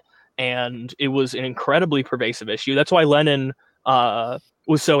people. And it was an incredibly pervasive issue. That's why Lenin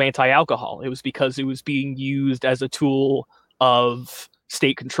was so anti-alcohol. It was because it was being used as a tool of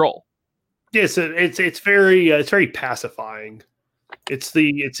state control. Yes, it's very pacifying. It's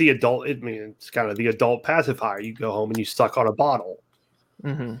the adult. I mean, it's kind of the adult pacifier. You go home and you suck on a bottle.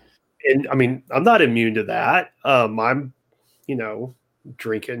 Mm-hmm. And I mean, I'm not immune to that. I'm,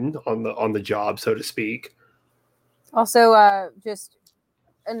 drinking on the job, so to speak. Also, just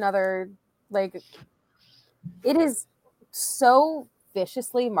another, like, it is so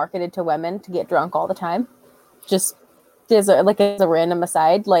viciously marketed to women to get drunk all the time. Just as a random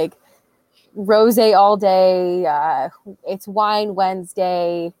aside, like rosé all day. It's wine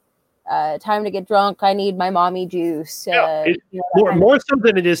Wednesday. Time to get drunk. I need my mommy juice. More so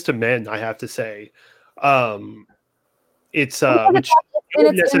than it is to men, I have to say. It's which you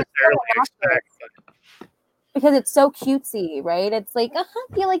wouldn't necessarily expect. Because it's so cutesy, right? It's like,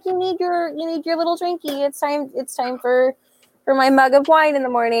 feel like you need your little drinky. It's time for my mug of wine in the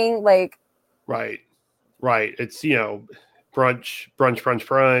morning. Like, right. It's brunch,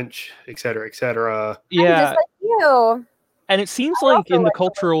 et cetera. Yeah, just like you. And it seems like in the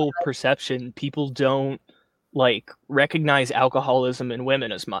cultural perception, people don't like recognize alcoholism in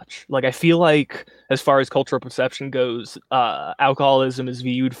women as much. Like, I feel like as far as cultural perception goes, alcoholism is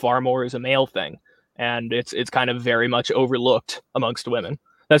viewed far more as a male thing, and it's kind of very much overlooked amongst women.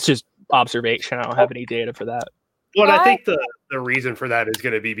 That's just observation. I don't have any data for that. Well, I think the reason for that is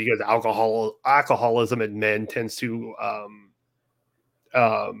going to be because alcoholism in men tends to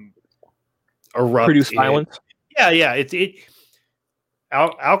erupt, produce violence. Yeah.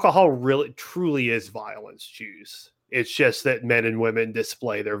 Alcohol really truly is violence juice. It's just that men and women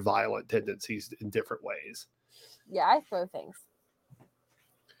display their violent tendencies in different ways. Yeah, I throw things.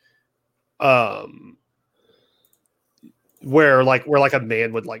 Where a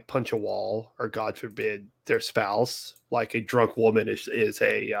man would like punch a wall, or God forbid their spouse, like a drunk woman is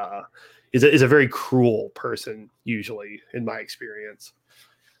a very cruel person, usually, in my experience.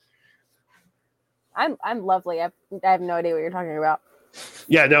 I'm lovely. I have no idea what you're talking about.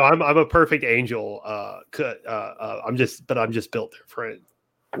 Yeah, no, I'm a perfect angel. I'm just built different.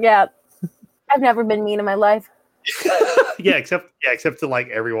 Yeah, I've never been mean in my life. yeah, except to like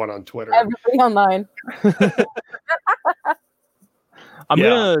everyone on Twitter. Everybody online. I'm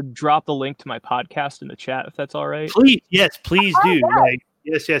gonna drop the link to my podcast in the chat if that's all right. Please do. Yeah. Like,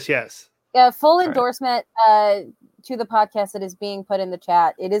 yes. Yeah, full endorsement to the podcast that is being put in the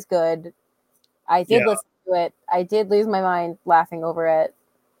chat. It is good. I did listen to it. I did lose my mind laughing over it.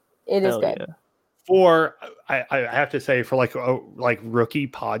 It is good. Yeah. For I have to say, for like rookie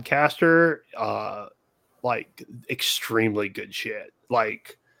podcaster, like extremely good shit.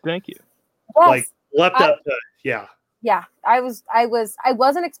 Like, thank you. Yes, like leapt up to Yeah, I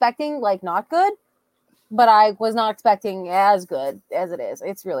wasn't expecting like not good, but I was not expecting as good as it is.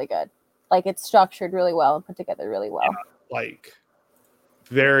 It's really good. Like, it's structured really well and put together really well. Yeah, like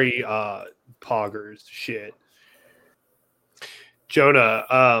very poggers shit. Jonah,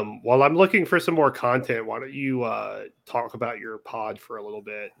 while I'm looking for some more content, why don't you talk about your pod for a little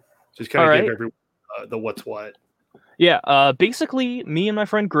bit? Just kind of give everyone the what's what. Yeah, basically, me and my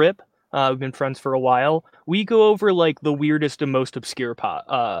friend Grip, we've been friends for a while. We go over like the weirdest and most obscure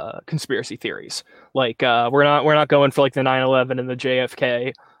conspiracy theories. Like, we're not going for like the 9/11 and the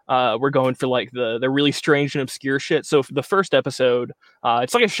JFK. We're going for like the really strange and obscure shit. So for the first episode,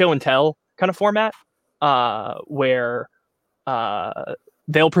 it's like a show and tell kind of format, where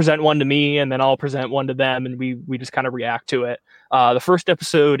they'll present one to me and then I'll present one to them, and we just kind of react to it. The first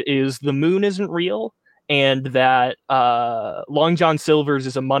episode is the moon isn't real, and that Long John Silver's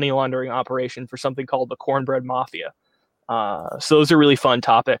is a money laundering operation for something called the Cornbread Mafia. So those are really fun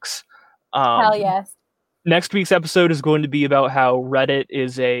topics. Hell yes. Next week's episode is going to be about how Reddit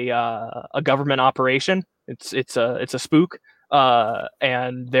is a government operation. It's a spook,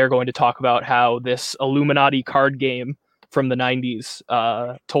 and they're going to talk about how this Illuminati card game from the 90s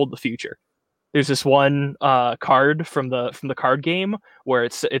told the future. There's this one card from the card game where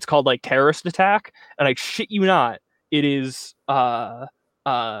it's called like Terrorist Attack, and I shit you not, it is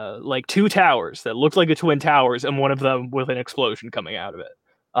like two towers that look like the Twin Towers, and one of them with an explosion coming out of it.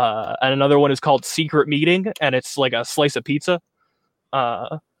 And another one is called Secret Meeting, and it's like a slice of pizza.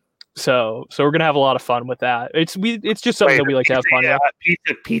 So we're gonna have a lot of fun with that. It's just something that we like to have fun with.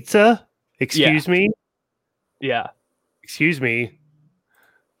 Pizza. Excuse me. Yeah. Excuse me.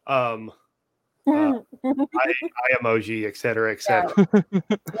 I emoji, etc., etc. What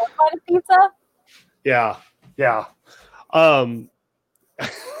kind of pizza? Yeah.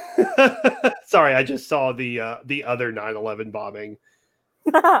 Sorry, I just saw the other 9/11 bombing.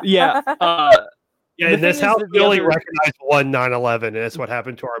 Yeah. Yeah, in this house, we only recognize one 9/11, and that's what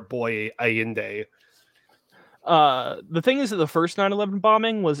happened to our boy Allende. The thing is that the first 9/11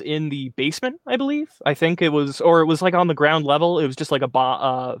 bombing was in the basement, I believe. I think it was, or it was like on the ground level. It was just like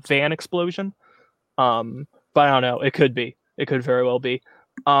a van explosion. But I don't know. It could be. It could very well be.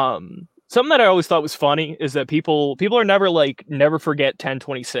 Something that I always thought was funny is that people are never forget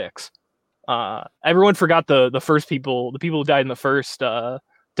 10/26. Everyone forgot the first people, the people who died in the first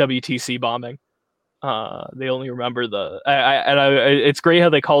WTC bombing. They only remember it's great how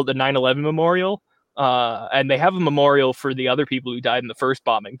they call it the 9/11 memorial. And they have a memorial for the other people who died in the first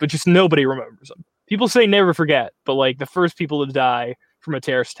bombing, but just nobody remembers them. People say never forget, but like the first people to die from a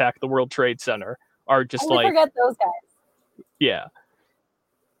terrorist attack at the World Trade Center are just I forget those guys. Yeah.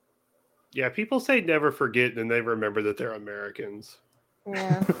 Yeah, people say never forget, and they remember that they're Americans.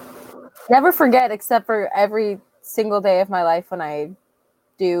 Yeah. Never forget, except for every single day of my life when I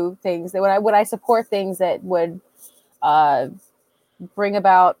do things that when I support things that would bring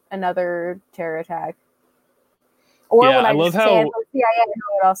about another terror attack. Or when I love stand for CIA, I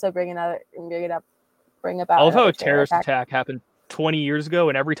would also bring about. I love how a terrorist attack happened 20 years ago,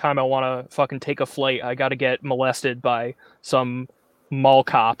 and every time I want to fucking take a flight, I got to get molested by some mall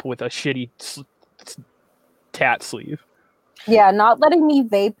cop with a shitty tat sleeve. Yeah, not letting me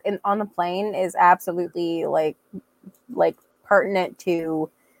vape on the plane is absolutely like pertinent to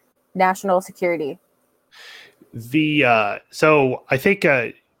national security. So I think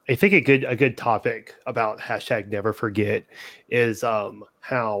a good topic about hashtag never forget is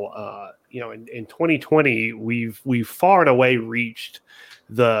how in 2020 we've far and away reached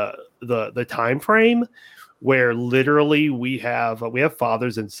the time frame where literally we have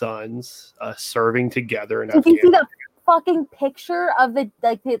fathers and sons serving together in Afghanistan. You see the fucking picture of the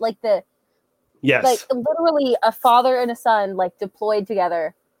yes, like literally a father and a son like deployed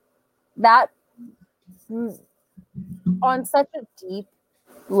together. That on such a deep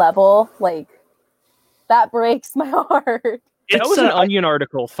level, like that breaks my heart. That was an Onion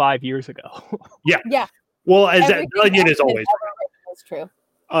article 5 years ago. Yeah. Well, as that Onion is always true.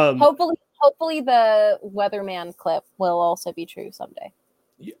 Hopefully the weatherman clip will also be true someday.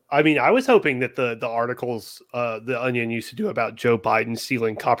 I mean, I was hoping that the articles the Onion used to do about Joe Biden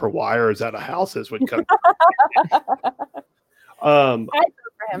stealing copper wires out of houses would come. I vote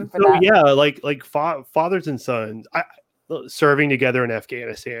for him for that. Yeah, like fathers and sons serving together in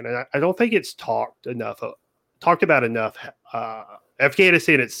Afghanistan, and I don't think it's talked about enough.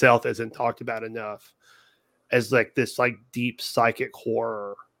 Afghanistan itself isn't talked about enough as like this like deep psychic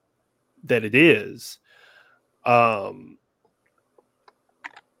horror that it is.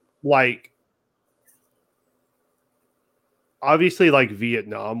 Like obviously like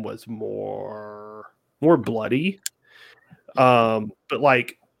Vietnam was more bloody. But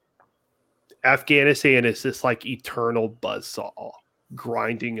like Afghanistan is this like eternal buzzsaw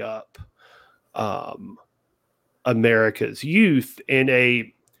grinding up America's youth in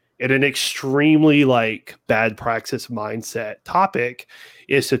an extremely like bad praxis mindset. Topic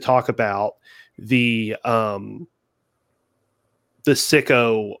is to talk about the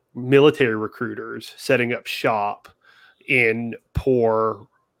sicko military recruiters setting up shop in poor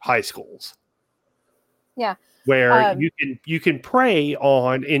high schools. Yeah. Where you can prey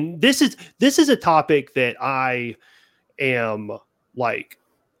on, and this is a topic that I am like,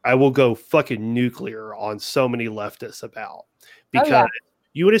 I will go fucking nuclear on so many leftists about, because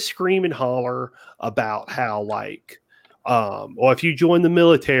you would scream and holler about how like, well, if you join the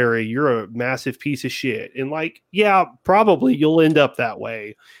military, you're a massive piece of shit, and like, yeah, probably you'll end up that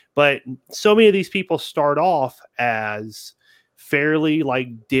way, but so many of these people start off as fairly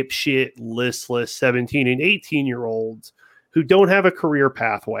like dipshit, listless 17 and 18-year-olds who don't have a career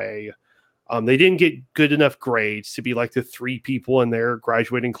pathway. They didn't get good enough grades to be like the 3 people in their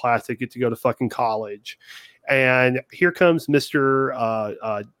graduating class that get to go to fucking college. And here comes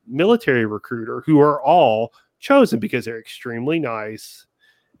Mr. Military recruiter, who are all chosen because they're extremely nice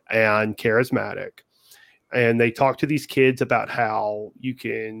and charismatic. And they talk to these kids about how you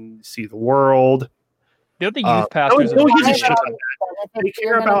can see the world. They're the youth pastors. They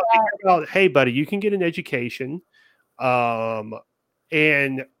care about, hey, buddy, you can get an education. And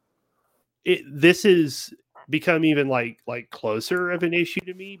this is become even like closer of an issue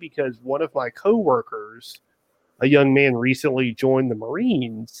to me because one of my coworkers, a young man, recently joined the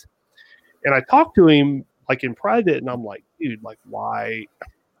Marines, and I talked to him like in private, and I'm like, dude, like why?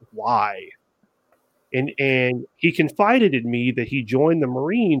 And he confided in me that he joined the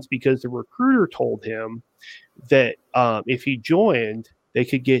Marines because the recruiter told him that if he joined, they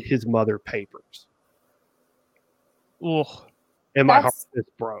could get his mother papers. Ugh. And my heart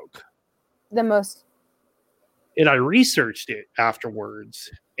just broke. The most. And I researched it afterwards.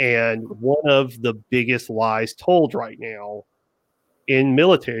 And one of the biggest lies told right now in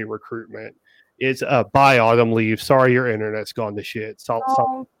military recruitment is bye, Autumn, leave. Sorry, your internet's gone to shit. Bye,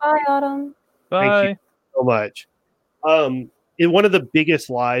 Autumn. Bye. Thank you so much. And one of the biggest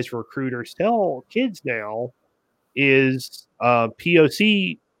lies recruiters tell kids now is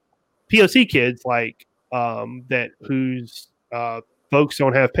POC kids like that whose folks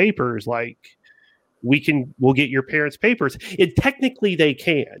don't have papers, like we'll get your parents' papers. And technically they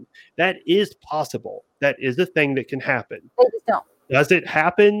can. That is possible. That is a thing that can happen. They just don't. Does it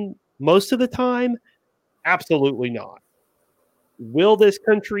happen most of the time? Absolutely not. Will this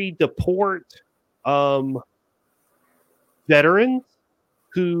country deport veterans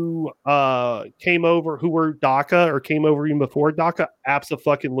who came over, who were DACA or came over even before DACA?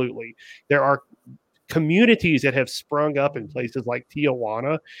 Absolutely. There are communities that have sprung up in places like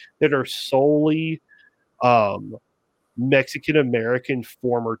Tijuana that are solely Mexican American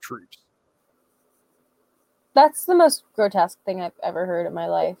former troops. That's the most grotesque thing I've ever heard in my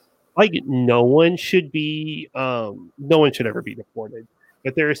life. Like no one should ever be deported,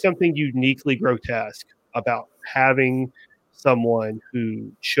 but there is something uniquely grotesque about having someone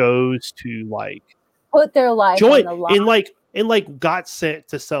who chose to like put their life join on the line and got sent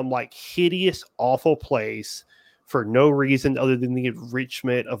to some like hideous, awful place for no reason other than the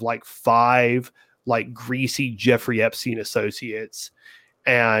enrichment of like 5 like greasy Jeffrey Epstein associates,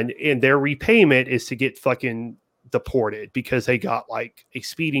 and their repayment is to get fucking deported because they got like a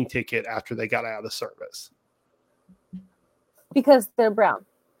speeding ticket after they got out of the service because they're brown.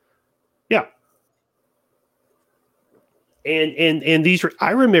 Yeah. And these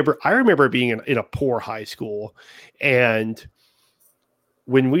I remember being in a poor high school, and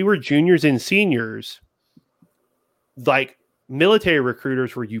when we were juniors and seniors, like military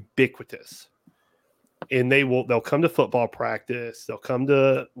recruiters were ubiquitous, and they'll come to football practice, they'll come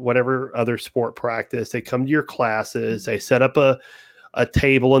to whatever other sport practice, they come to your classes, they set up a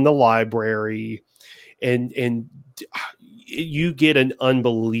table in the library, and you get an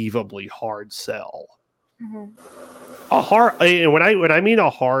unbelievably hard sell. Mm-hmm. And when I mean a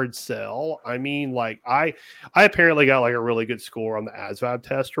hard sell, I mean like I apparently got like a really good score on the ASVAB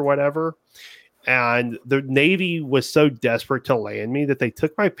test or whatever, and the Navy was so desperate to land me that they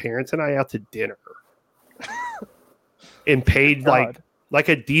took my parents and I out to dinner and paid like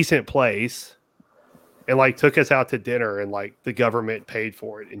a decent place, and like took us out to dinner, and like the government paid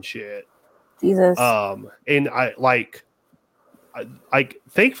for it and shit. Jesus. And I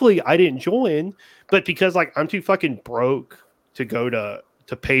thankfully I didn't join, but because like I'm too fucking broke to go to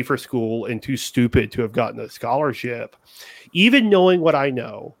pay for school and too stupid to have gotten a scholarship, even knowing what I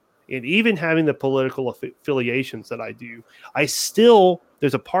know and even having the political affiliations that I do,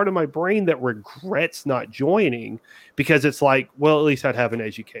 there's a part of my brain that regrets not joining, because it's like, well, at least I'd have an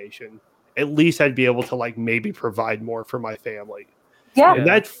education. At least I'd be able to like maybe provide more for my family. Yeah. And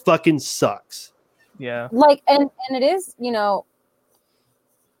that fucking sucks. Yeah. Like, and it is,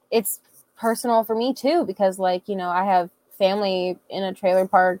 it's personal for me too, because like, I have family in a trailer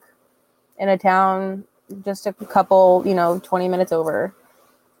park in a town just a couple, 20 minutes over,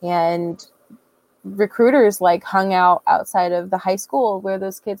 and recruiters like hung out outside of the high school where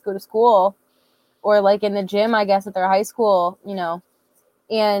those kids go to school, or like in the gym, I guess, at their high school,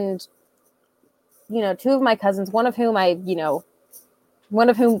 and 2 of my cousins, one of whom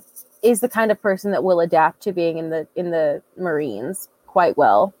is the kind of person that will adapt to being in the Marines quite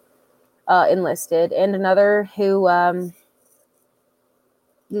well, enlisted, and another who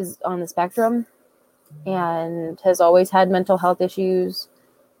is on the spectrum and has always had mental health issues.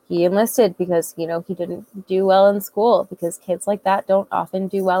 He enlisted because, he didn't do well in school, because kids like that don't often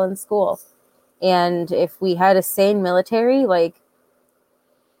do well in school. And if we had a sane military, like,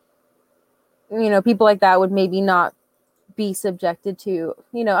 people like that would maybe not be subjected to,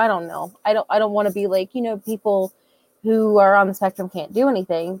 I don't know. I don't want to be like, people who are on the spectrum can't do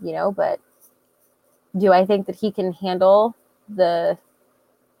anything, but do I think that he can handle the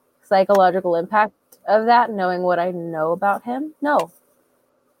psychological impact of that, knowing what I know about him? No.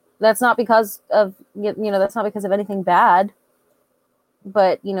 That's not because of, that's not because of anything bad,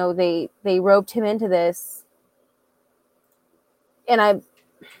 but, they roped him into this And I,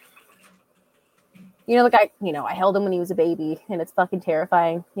 I held him when he was a baby, and it's fucking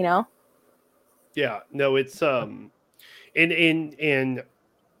terrifying, Yeah, no, it's and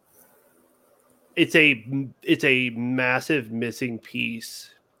it's a massive missing piece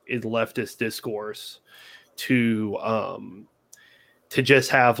in leftist discourse to just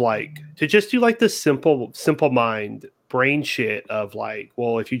have to just do the simple mind brain shit of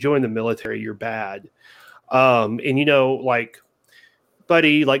well, if you join the military, you're bad. And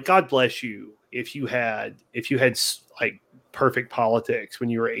buddy, God bless you if you had perfect politics when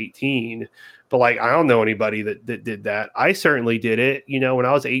you were 18. But I don't know anybody that did that. I certainly did it. When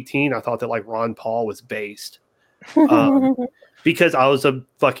I was 18, I thought that Ron Paul was based. Because I was a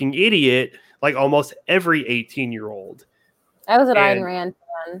fucking idiot, almost every 18-year-old. I was an Ayn Rand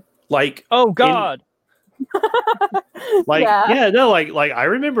fan. Oh God. I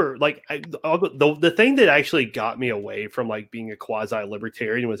remember the thing that actually got me away from being a quasi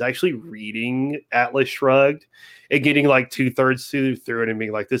libertarian was actually reading Atlas Shrugged and getting 2/3 through it and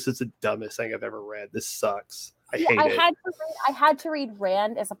being this is the dumbest thing I've ever read. This sucks. I hate it. I had to read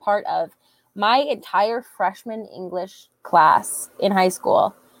Rand as a part of my entire freshman English class in high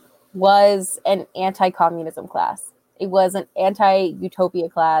school was an anti-communism class. It was an anti-utopia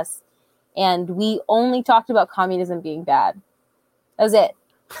class. And we only talked about communism being bad. That was it.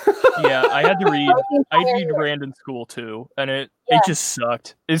 Yeah, I had to read Rand in school too, and it just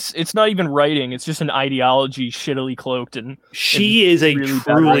sucked. It's not even writing; it's just an ideology shittily cloaked. And she is a really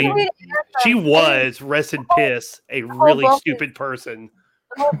truly, she was rest in piss, a really stupid person.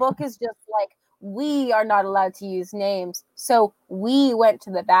 The whole book is just we are not allowed to use names, so we went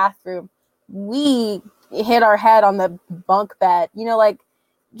to the bathroom, we hit our head on the bunk bed.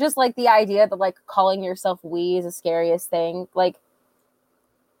 Just the idea that calling yourself we is the scariest thing,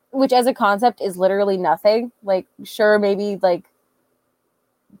 which as a concept is literally nothing. Sure, maybe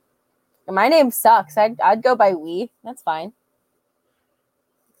my name sucks. I'd go by we. That's fine.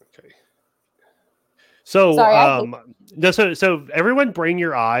 Okay. So so everyone bring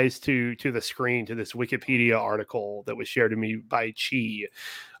your eyes to the screen, to this Wikipedia article that was shared to me by Chi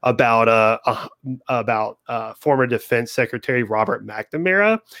about former Defense Secretary Robert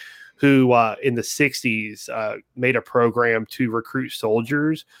McNamara, who in the 60s made a program to recruit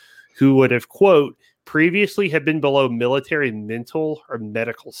soldiers who would have, quote, previously have been below military mental or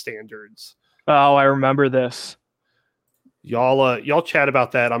medical standards. Oh, I remember this. Y'all chat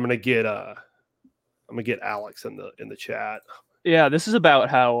about that. I'm gonna get Alex in the chat. Yeah, this is about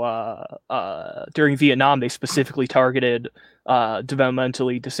how during Vietnam they specifically targeted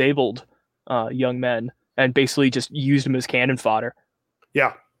developmentally disabled young men and basically just used them as cannon fodder.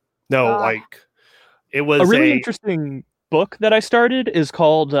 Yeah, no, it was a really interesting book that I started is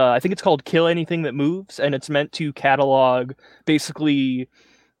called I think it's called Kill Anything That Moves, and it's meant to catalog basically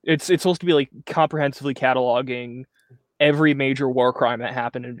it's supposed to be comprehensively cataloging every major war crime that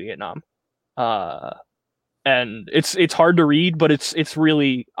happened in Vietnam. And it's hard to read, but it's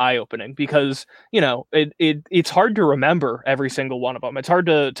really eye-opening because it's hard to remember every single one of them. It's hard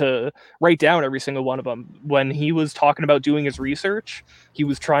to write down every single one of them. When he was talking about doing his research, he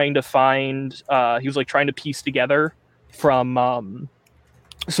was trying to find he was trying to piece together from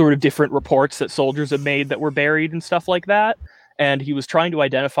sort of different reports that soldiers had made that were buried and stuff like that, and he was trying to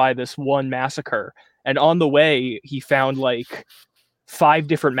identify this one massacre, and on the way he found 5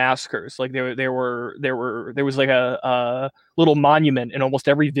 different massacres. There was a little monument in almost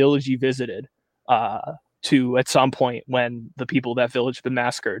every village he visited to at some point when the people of that village have been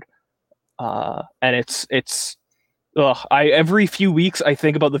massacred. And it's every few weeks I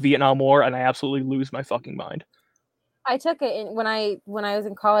think about the Vietnam War and I absolutely lose my fucking mind. I took it when I was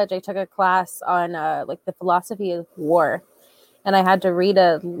in college. I took a class on the philosophy of war, and I had to read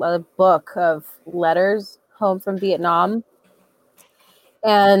a book of letters home from Vietnam.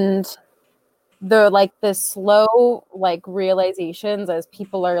 And the slow realizations as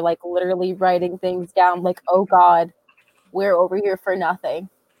people are literally writing things down, oh God, we're over here for nothing.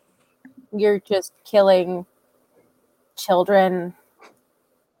 You're just killing children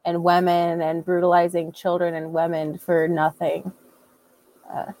and women and brutalizing children and women for nothing.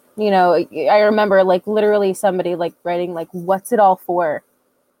 I remember literally somebody writing what's it all for?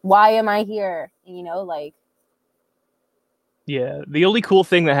 Why am I here? Yeah, the only cool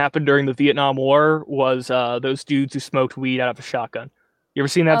thing that happened during the Vietnam War was those dudes who smoked weed out of a shotgun. You ever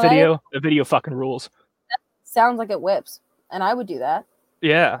seen that video? The video fucking rules. That sounds like it whips, and I would do that.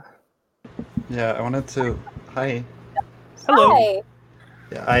 Yeah. Yeah, I wanted to... Hi. Hello. Hi.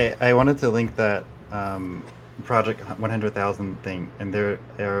 Yeah, I wanted to link that Project 100,000 thing, and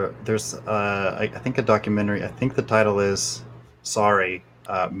there's I think a documentary. I think the title is sorry,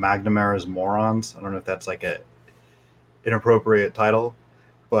 McNamara's morons. I don't know if that's like a inappropriate title,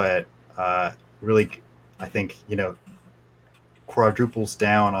 but really, I think quadruples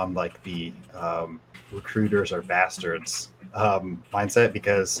down on like the recruiters are bastards mindset,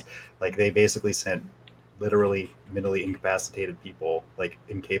 because like they basically sent literally mentally incapacitated people, like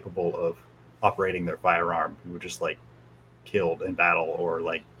incapable of operating their firearm, who were just like killed in battle or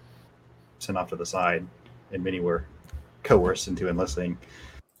like sent off to the side, and many were coerced into enlisting.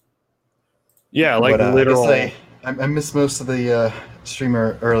 Yeah, like but, literal. I missed most of the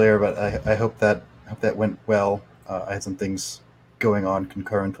streamer earlier, but I hope that went well. I had some things going on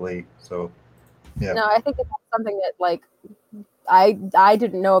concurrently, so yeah. No, I think it's something that like I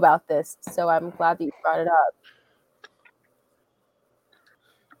didn't know about this, so I'm glad that you brought it up.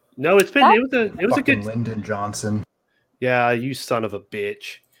 No, it was a good. Lyndon Johnson. Yeah, you son of a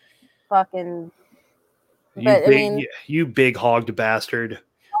bitch. Fucking. You big hogged bastard.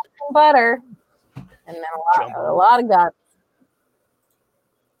 Butter, and then a lot of guns.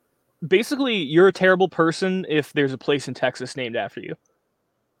 Basically, you're a terrible person if there's a place in Texas named after you.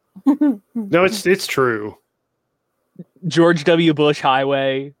 No, it's true. George W. Bush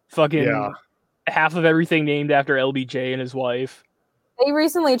Highway, fucking yeah. Half of everything named after LBJ and his wife. They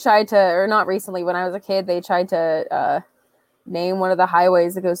recently tried to, or not recently, when I was a kid, they tried to name one of the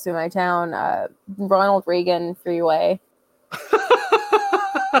highways that goes through my town Ronald Reagan Freeway.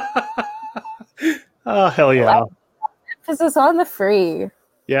 Oh, hell yeah. Emphasis on the free.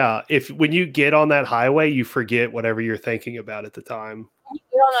 Yeah, when you get on that highway, you forget whatever you're thinking about at the time. When you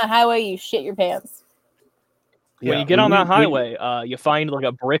get on that highway, you shit your pants. When you get on that highway, you find like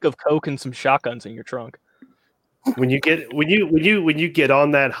a brick of coke and some shotguns in your trunk. When you get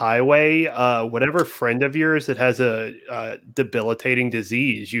on that highway, whatever friend of yours that has a debilitating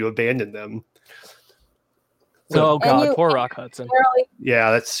disease, you abandon them. So, God, poor Rock Hudson.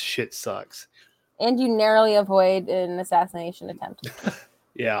 Yeah, that shit sucks. And you narrowly avoid an assassination attempt.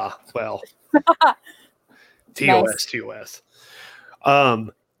 Yeah, well, Nice. TOS.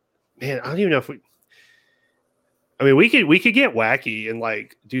 Man, I don't even know if we could get wacky and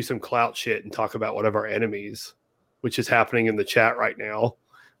like do some clout shit and talk about one of our enemies, which is happening in the chat right now.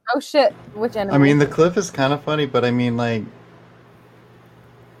 Oh shit! Which enemy? I mean, the clip is kind of funny, but I mean, like,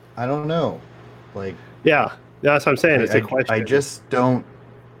 I don't know, like. Yeah, that's what I'm saying. It's a question. I just don't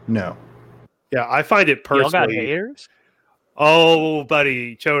know. Yeah, I find it personally. Y'all got haters? Oh,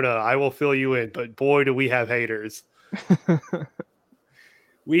 buddy, Chona, I will fill you in, but boy, do we have haters. I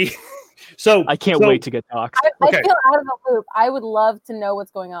can't wait to get doxxed. I feel out of the loop. I would love to know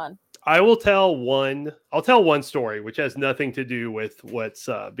what's going on. I'll tell one story, which has nothing to do with what's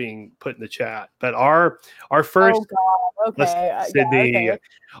being put in the chat. But our first, Sydney, okay.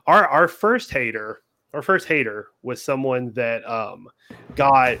 Our first hater was someone that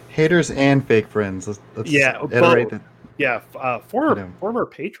got haters and fake friends. Let's iterate that. Yeah, former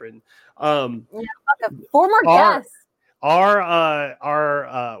patron. Former guest.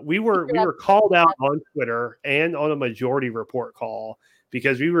 We were called out on Twitter and on a majority report call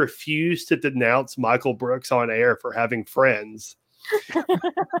because we refused to denounce Michael Brooks on air for having friends.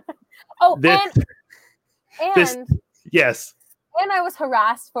 Yes. And I was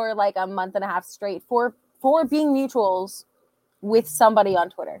harassed for like a month and a half straight for being mutuals with somebody on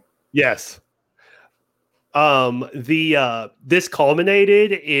Twitter. Yes. This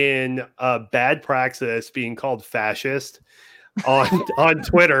culminated in bad praxis being called fascist on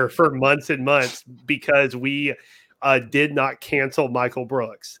Twitter for months and months because we did not cancel Michael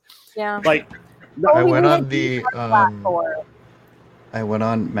Brooks. Yeah. Like I went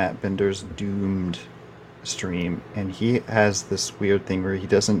on Matt Bender's Doomed stream, and he has this weird thing where he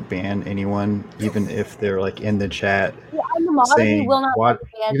doesn't ban anyone even if they're like in the chat saying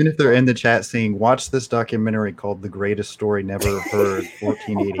even if they're in the chat saying watch this documentary called The Greatest Story Never Heard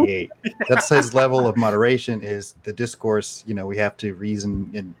 1488. That's his level of moderation, is the discourse, we have to reason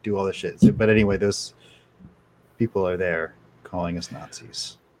and do all this shit. But anyway, those people are there calling us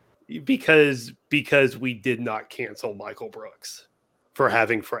Nazis because we did not cancel Michael Brooks for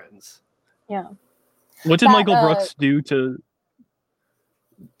having friends. Yeah. What did Michael Brooks do to?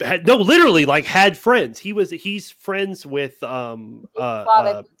 Literally, like had friends. He's friends with David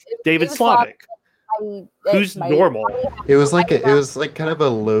Slavic, who's normal. It was like kind of a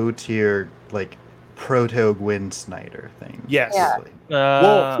low tier like proto Gwen Snyder thing. Yes. Yeah.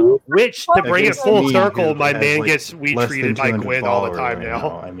 Which to bring it full circle, my man gets retweeted by Gwen all the time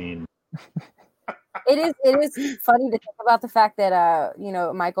now. I mean. It is funny to think about the fact that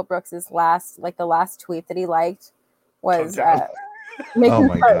Michael Brooks's last tweet that he liked was Oh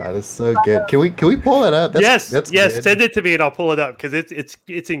my god, it's so good. Can we pull that up? That's good. Send it to me and I'll pull it up because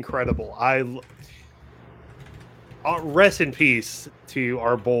it's incredible. Rest in peace to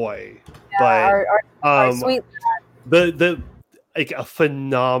our boy, but our sweet the like a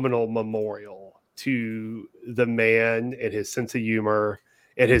phenomenal memorial to the man and his sense of humor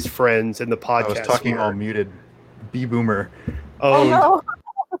and his friends and the podcast. I was talking all muted. B boomer. Oh no.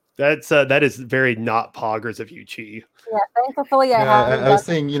 That is very not poggers of you, Chi. Yeah, thankfully I was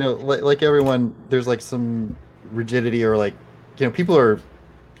saying, like everyone, there's like some rigidity or like, people are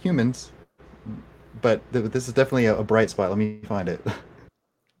humans, but this is definitely a bright spot. Let me find it.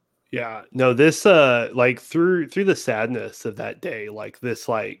 Yeah, no, this like through the sadness of that day, like this,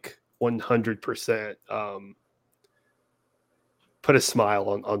 like 100% put a smile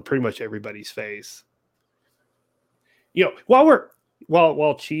on pretty much everybody's face.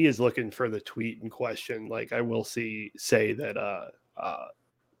 While Chi is looking for the tweet in question, like I will say that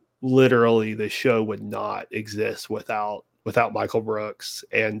literally the show would not exist without Michael Brooks,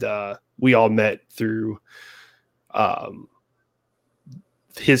 and we all met through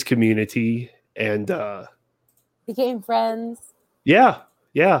his community and became friends. Yeah,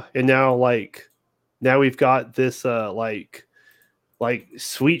 and now we've got this like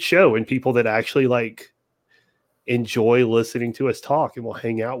sweet show and people that actually like enjoy listening to us talk and will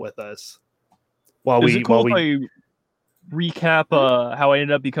hang out with us while Is it cool if I recap how I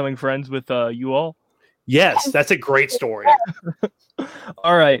ended up becoming friends with you all? Yes, that's a great story.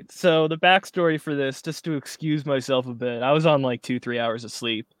 All right, so the backstory for this, just to excuse myself a bit, I was on like 2-3 hours of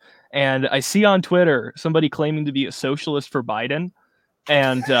sleep, and I see on Twitter somebody claiming to be a socialist for Biden,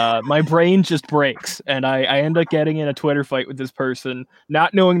 and my brain just breaks, and I end up getting in a Twitter fight with this person,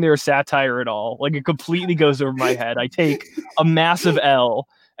 not knowing they're satire at all. Like, it completely goes over my head. I take a massive L,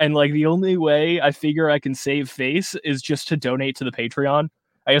 and like the only way I figure I can save face is just to donate to the Patreon.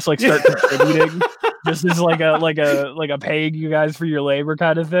 I just like start contributing. Just as like a paying you guys for your labor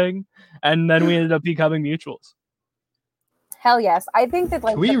kind of thing, and then we ended up becoming mutuals. Hell yes, I think that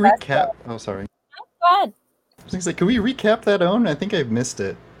like. Can we recap? Oh, sorry. Go ahead. I was like, can we recap that own? I think I've missed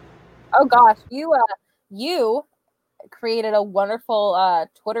it. Oh gosh, you created a wonderful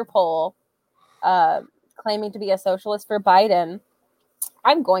Twitter poll, claiming to be a socialist for Biden.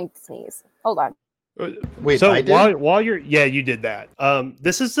 I'm going to sneeze. Hold on. Wait, so I did? while you're you did that.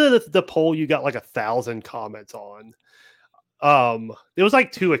 This is the poll you got like 1,000 comments on. It was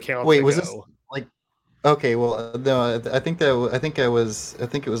like 2 accounts. Wait, ago. was this like? Okay, well, no, I think it was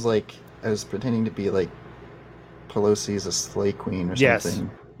like I was pretending to be like Pelosi's a slay queen or something.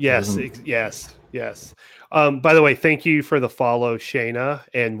 Yes. By the way, thank you for the follow, Shayna,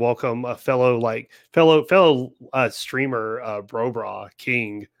 and welcome a fellow streamer, Brobra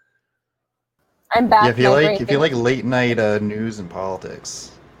King. I'm back. Yeah, if you like late night news and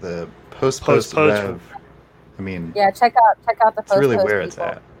politics, the post rev. I mean, yeah, check out the post. It's really where it's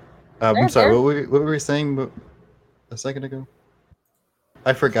at. I'm sorry. What were we saying a second ago?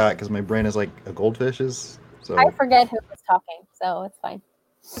 I forgot because my brain is like a goldfish's. So I forget who was talking, so it's fine.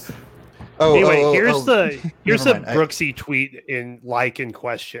 Anyway, here's the Brooksy tweet in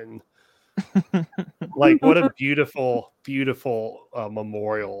question. Like, what a beautiful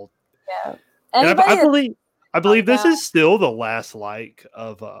memorial. Yeah. And I believe this is still the last like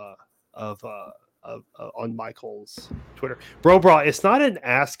of on Michael's Twitter. Bro, it's not an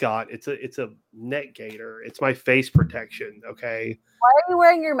ascot. It's a net gator. It's my face protection. Okay. Why are you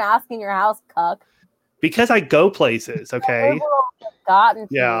wearing your mask in your house, cuck? Because I go places. Okay.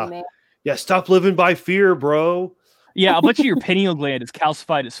 Yeah. Stop living by fear, bro. Yeah, I'll bet you your pineal gland is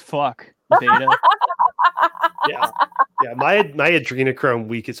calcified as fuck, Beta. Yeah. My adrenochrome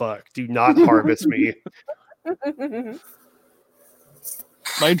weak as fuck. Do not harvest me.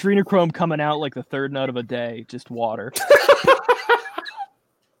 My adrenochrome coming out like the third nut of a day, just water.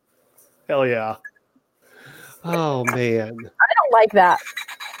 Hell yeah. Oh man. I don't like that.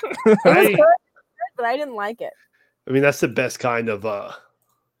 It was good, but I didn't like it. I mean, that's the best kind of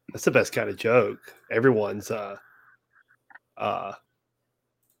joke. Everyone's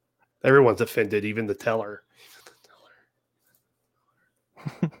offended, even the teller.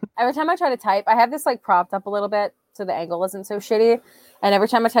 Every time I try to type, I have this like propped up a little bit so the angle isn't so shitty. And every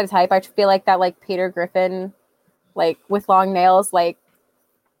time I try to type, I feel like that like Peter Griffin, like with long nails. Like,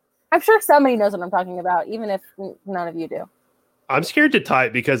 I'm sure somebody knows what I'm talking about, even if none of you do. I'm scared to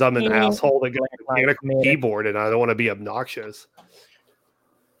type because I'm an asshole that goes to mechanical keyboard and I don't want to be obnoxious.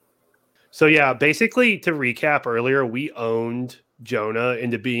 So yeah, basically to recap earlier, we owned Jonah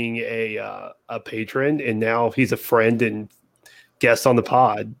into being a patron, and now he's a friend and guest on the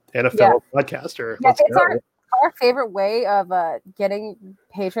pod and a fellow podcaster. Yeah, Our favorite way of getting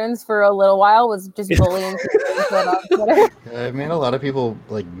patrons for a little while was just bullying people on Twitter. I made a lot of people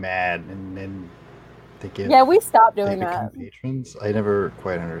like mad, and then they give. Yeah, we stopped They doing become that. patrons. I never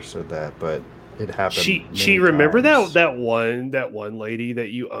quite understood that, but it happened. She remember that one lady that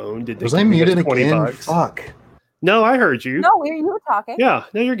you owned? Did they Was I give you muted $20? again? Fuck. No, I heard you. No, you were talking. Yeah,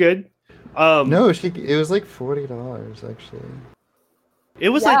 no, you're good. No, it was like $40 actually. It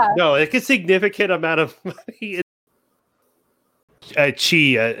was like a significant amount of money.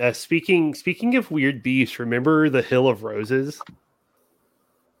 Chi, speaking of weird beasts, remember the Hill of Roses?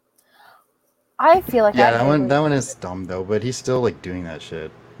 I feel like that one is dumb though, but he's still like doing that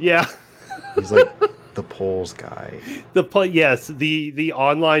shit. Yeah, he's like the polls guy. The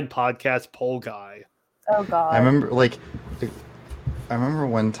online podcast poll guy. Oh god. I remember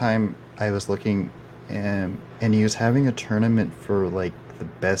one time I was looking, and he was having a tournament for like the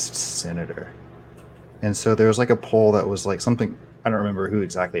best senator, and so there was like a poll that was like something, I don't remember who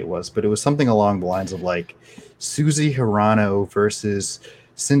exactly it was, but it was something along the lines of like Susie Hirano versus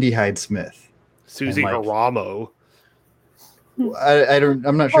Cindy Hyde-Smith. Susie Hiramo.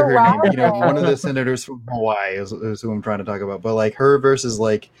 I'm not sure her name. You know, one of the senators from Hawaii is who I'm trying to talk about. But like her versus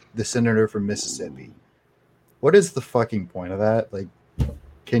like the senator from Mississippi. What is the fucking point of that? Like,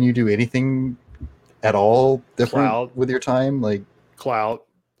 can you do anything at all different with your time? Like clout.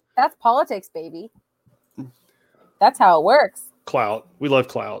 That's politics, baby. That's how it works. Clout. We love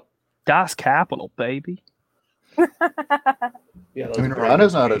clout. Das Capital, baby. Yeah, I mean,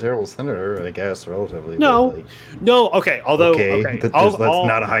 Hirano's not a terrible senator, I guess, relatively. No, no. Okay, although that's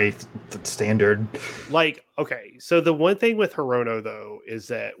not a high standard. Like, okay, so the one thing with Hirono though is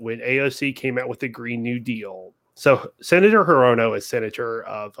that when AOC came out with the Green New Deal, so Senator Hirono is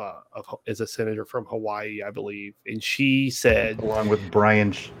is a senator from Hawaii, I believe, and she said, along with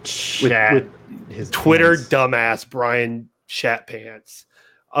Brian Shat, with his Twitter dumbass Brian Shat Pants.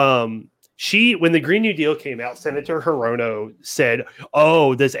 When the Green New Deal came out, Senator Hirono said,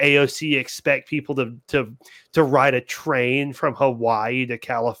 "Oh, does AOC expect people to ride a train from Hawaii to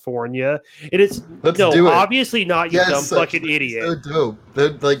California?" And it's obviously not, you dumb fucking idiot. So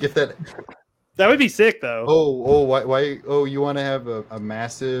dope. Like if that would be sick though. Why? Oh, you want to have a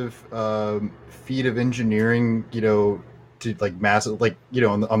massive feat of engineering? You know, to like massive, like, you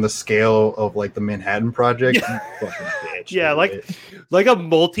know, on the scale of like the Manhattan Project. Yeah, you fucking bitch, yeah, like a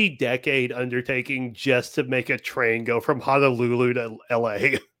multi-decade undertaking just to make a train go from Honolulu to LA.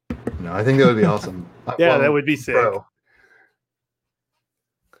 No, I think that would be awesome. Yeah, that would be sick. Bro.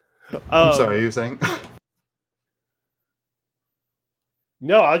 I'm sorry, you were saying?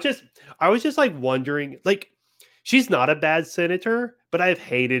 No, I was just like wondering, like, she's not a bad senator, but I've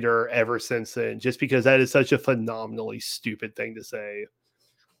hated her ever since then, just because that is such a phenomenally stupid thing to say.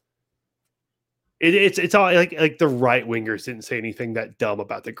 It's all like the right wingers didn't say anything that dumb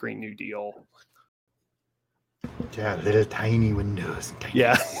about the Green New Deal. Yeah, little tiny windows.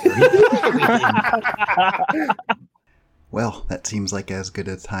 Yeah. Well, that seems like as good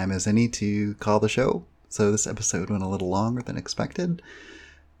a time as any to call the show. So this episode went a little longer than expected.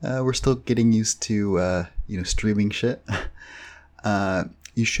 We're still getting used to streaming shit.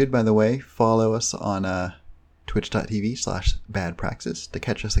 You should, by the way, follow us on twitch.tv/badpraxis to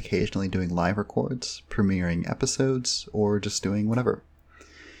catch us occasionally doing live records, premiering episodes, or just doing whatever.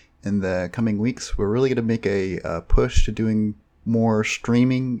 In the coming weeks, we're really going to make a push to doing more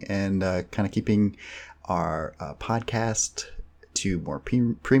streaming and kind of keeping our podcast to more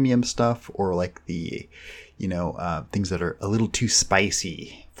premium stuff, or like the things that are a little too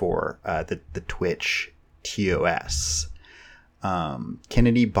spicy for the Twitch TOS.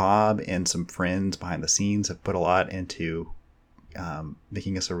 Kennedy, Bob, and some friends behind the scenes have put a lot into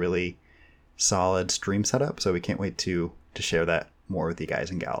making us a really solid stream setup, so we can't wait to share that more with you guys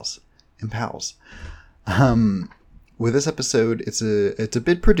and gals and pals. With this episode, it's a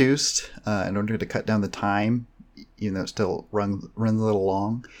bit produced in order to cut down the time. It still runs a little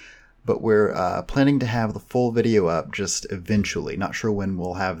long, but we're planning to have the full video up just eventually. Not sure when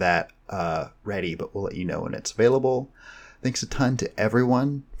we'll have that ready, but we'll let you know when it's available. Thanks a ton to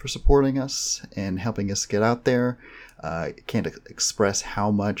everyone for supporting us and helping us get out there. Can't express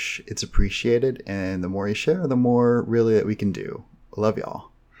how much it's appreciated, and the more you share, the more really that we can do. Love y'all.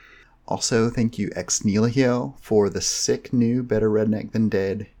 Also, thank you Ex Nihilo for the sick new Better Redneck Than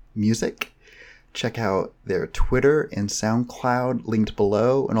Dead music. Check out their Twitter and SoundCloud linked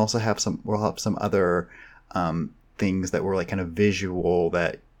below, and also we'll have some other things that were like kind of visual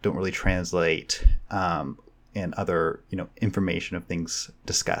that don't really translate, and other information of things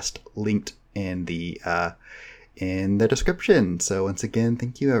discussed linked in the in the description. So once again,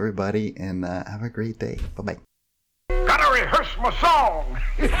 thank you everybody, and have a great day. Bye-bye. Gotta rehearse my song.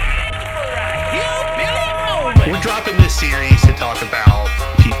 We're dropping this series to talk about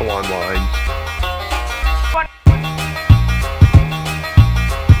people online.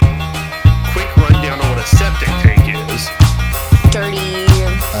 Quick rundown on what a septic tank is. Dirty,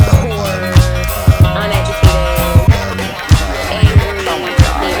 poor, uneducated, angry,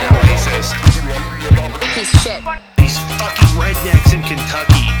 Racist. piece of shit. These fucking rednecks in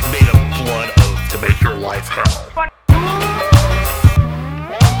Kentucky made a blood oath to make your life hell.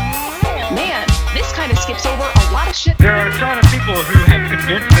 Man, this kind of skips over a lot of shit. There are a ton of people who have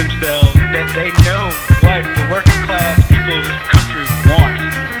convinced themselves that they know what the working class people of this country want.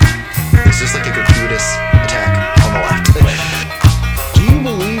 It's just like a gratuitous attack on the left. Do you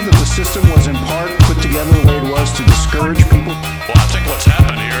believe that the system was in part put together the way it was to discourage people? Well, I think what's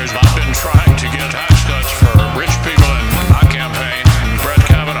happened here is I've been trying to get tax cuts for rich people in my campaign and Brett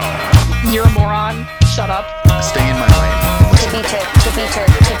Kavanaugh. You're a moron. Shut up. Stay in my lane.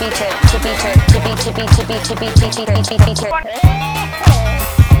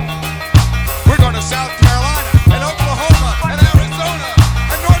 We're going to South Carolina and Oklahoma and Arizona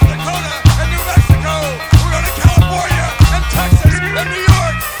and North Dakota and New Mexico. We're going to California and Texas and New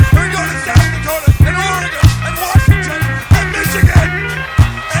York. We're going to South Dakota and Oregon and Washington and Michigan.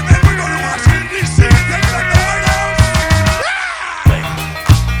 And then we're going to Washington, D.C. and take back the White House.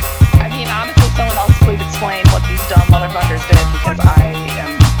 I mean, honestly, someone else please explain what these dumb motherfuckers did, because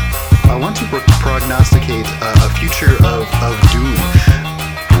I want to prognosticate a future of doom.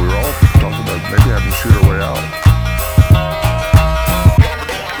 We were all talking about maybe having to shoot our way out.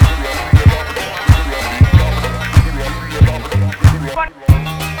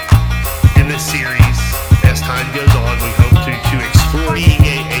 In this series, as time goes on, we hope to explore being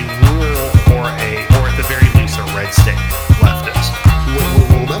a rural or at the very least a red state leftist. What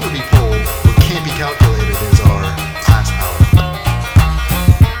will never be pulled, what can't be calculated, is our class power.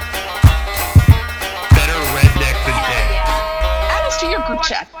 Better redneck than dead. add us to your group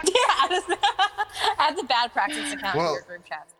chat. Yeah, add the bad practice account to Well- your group chat.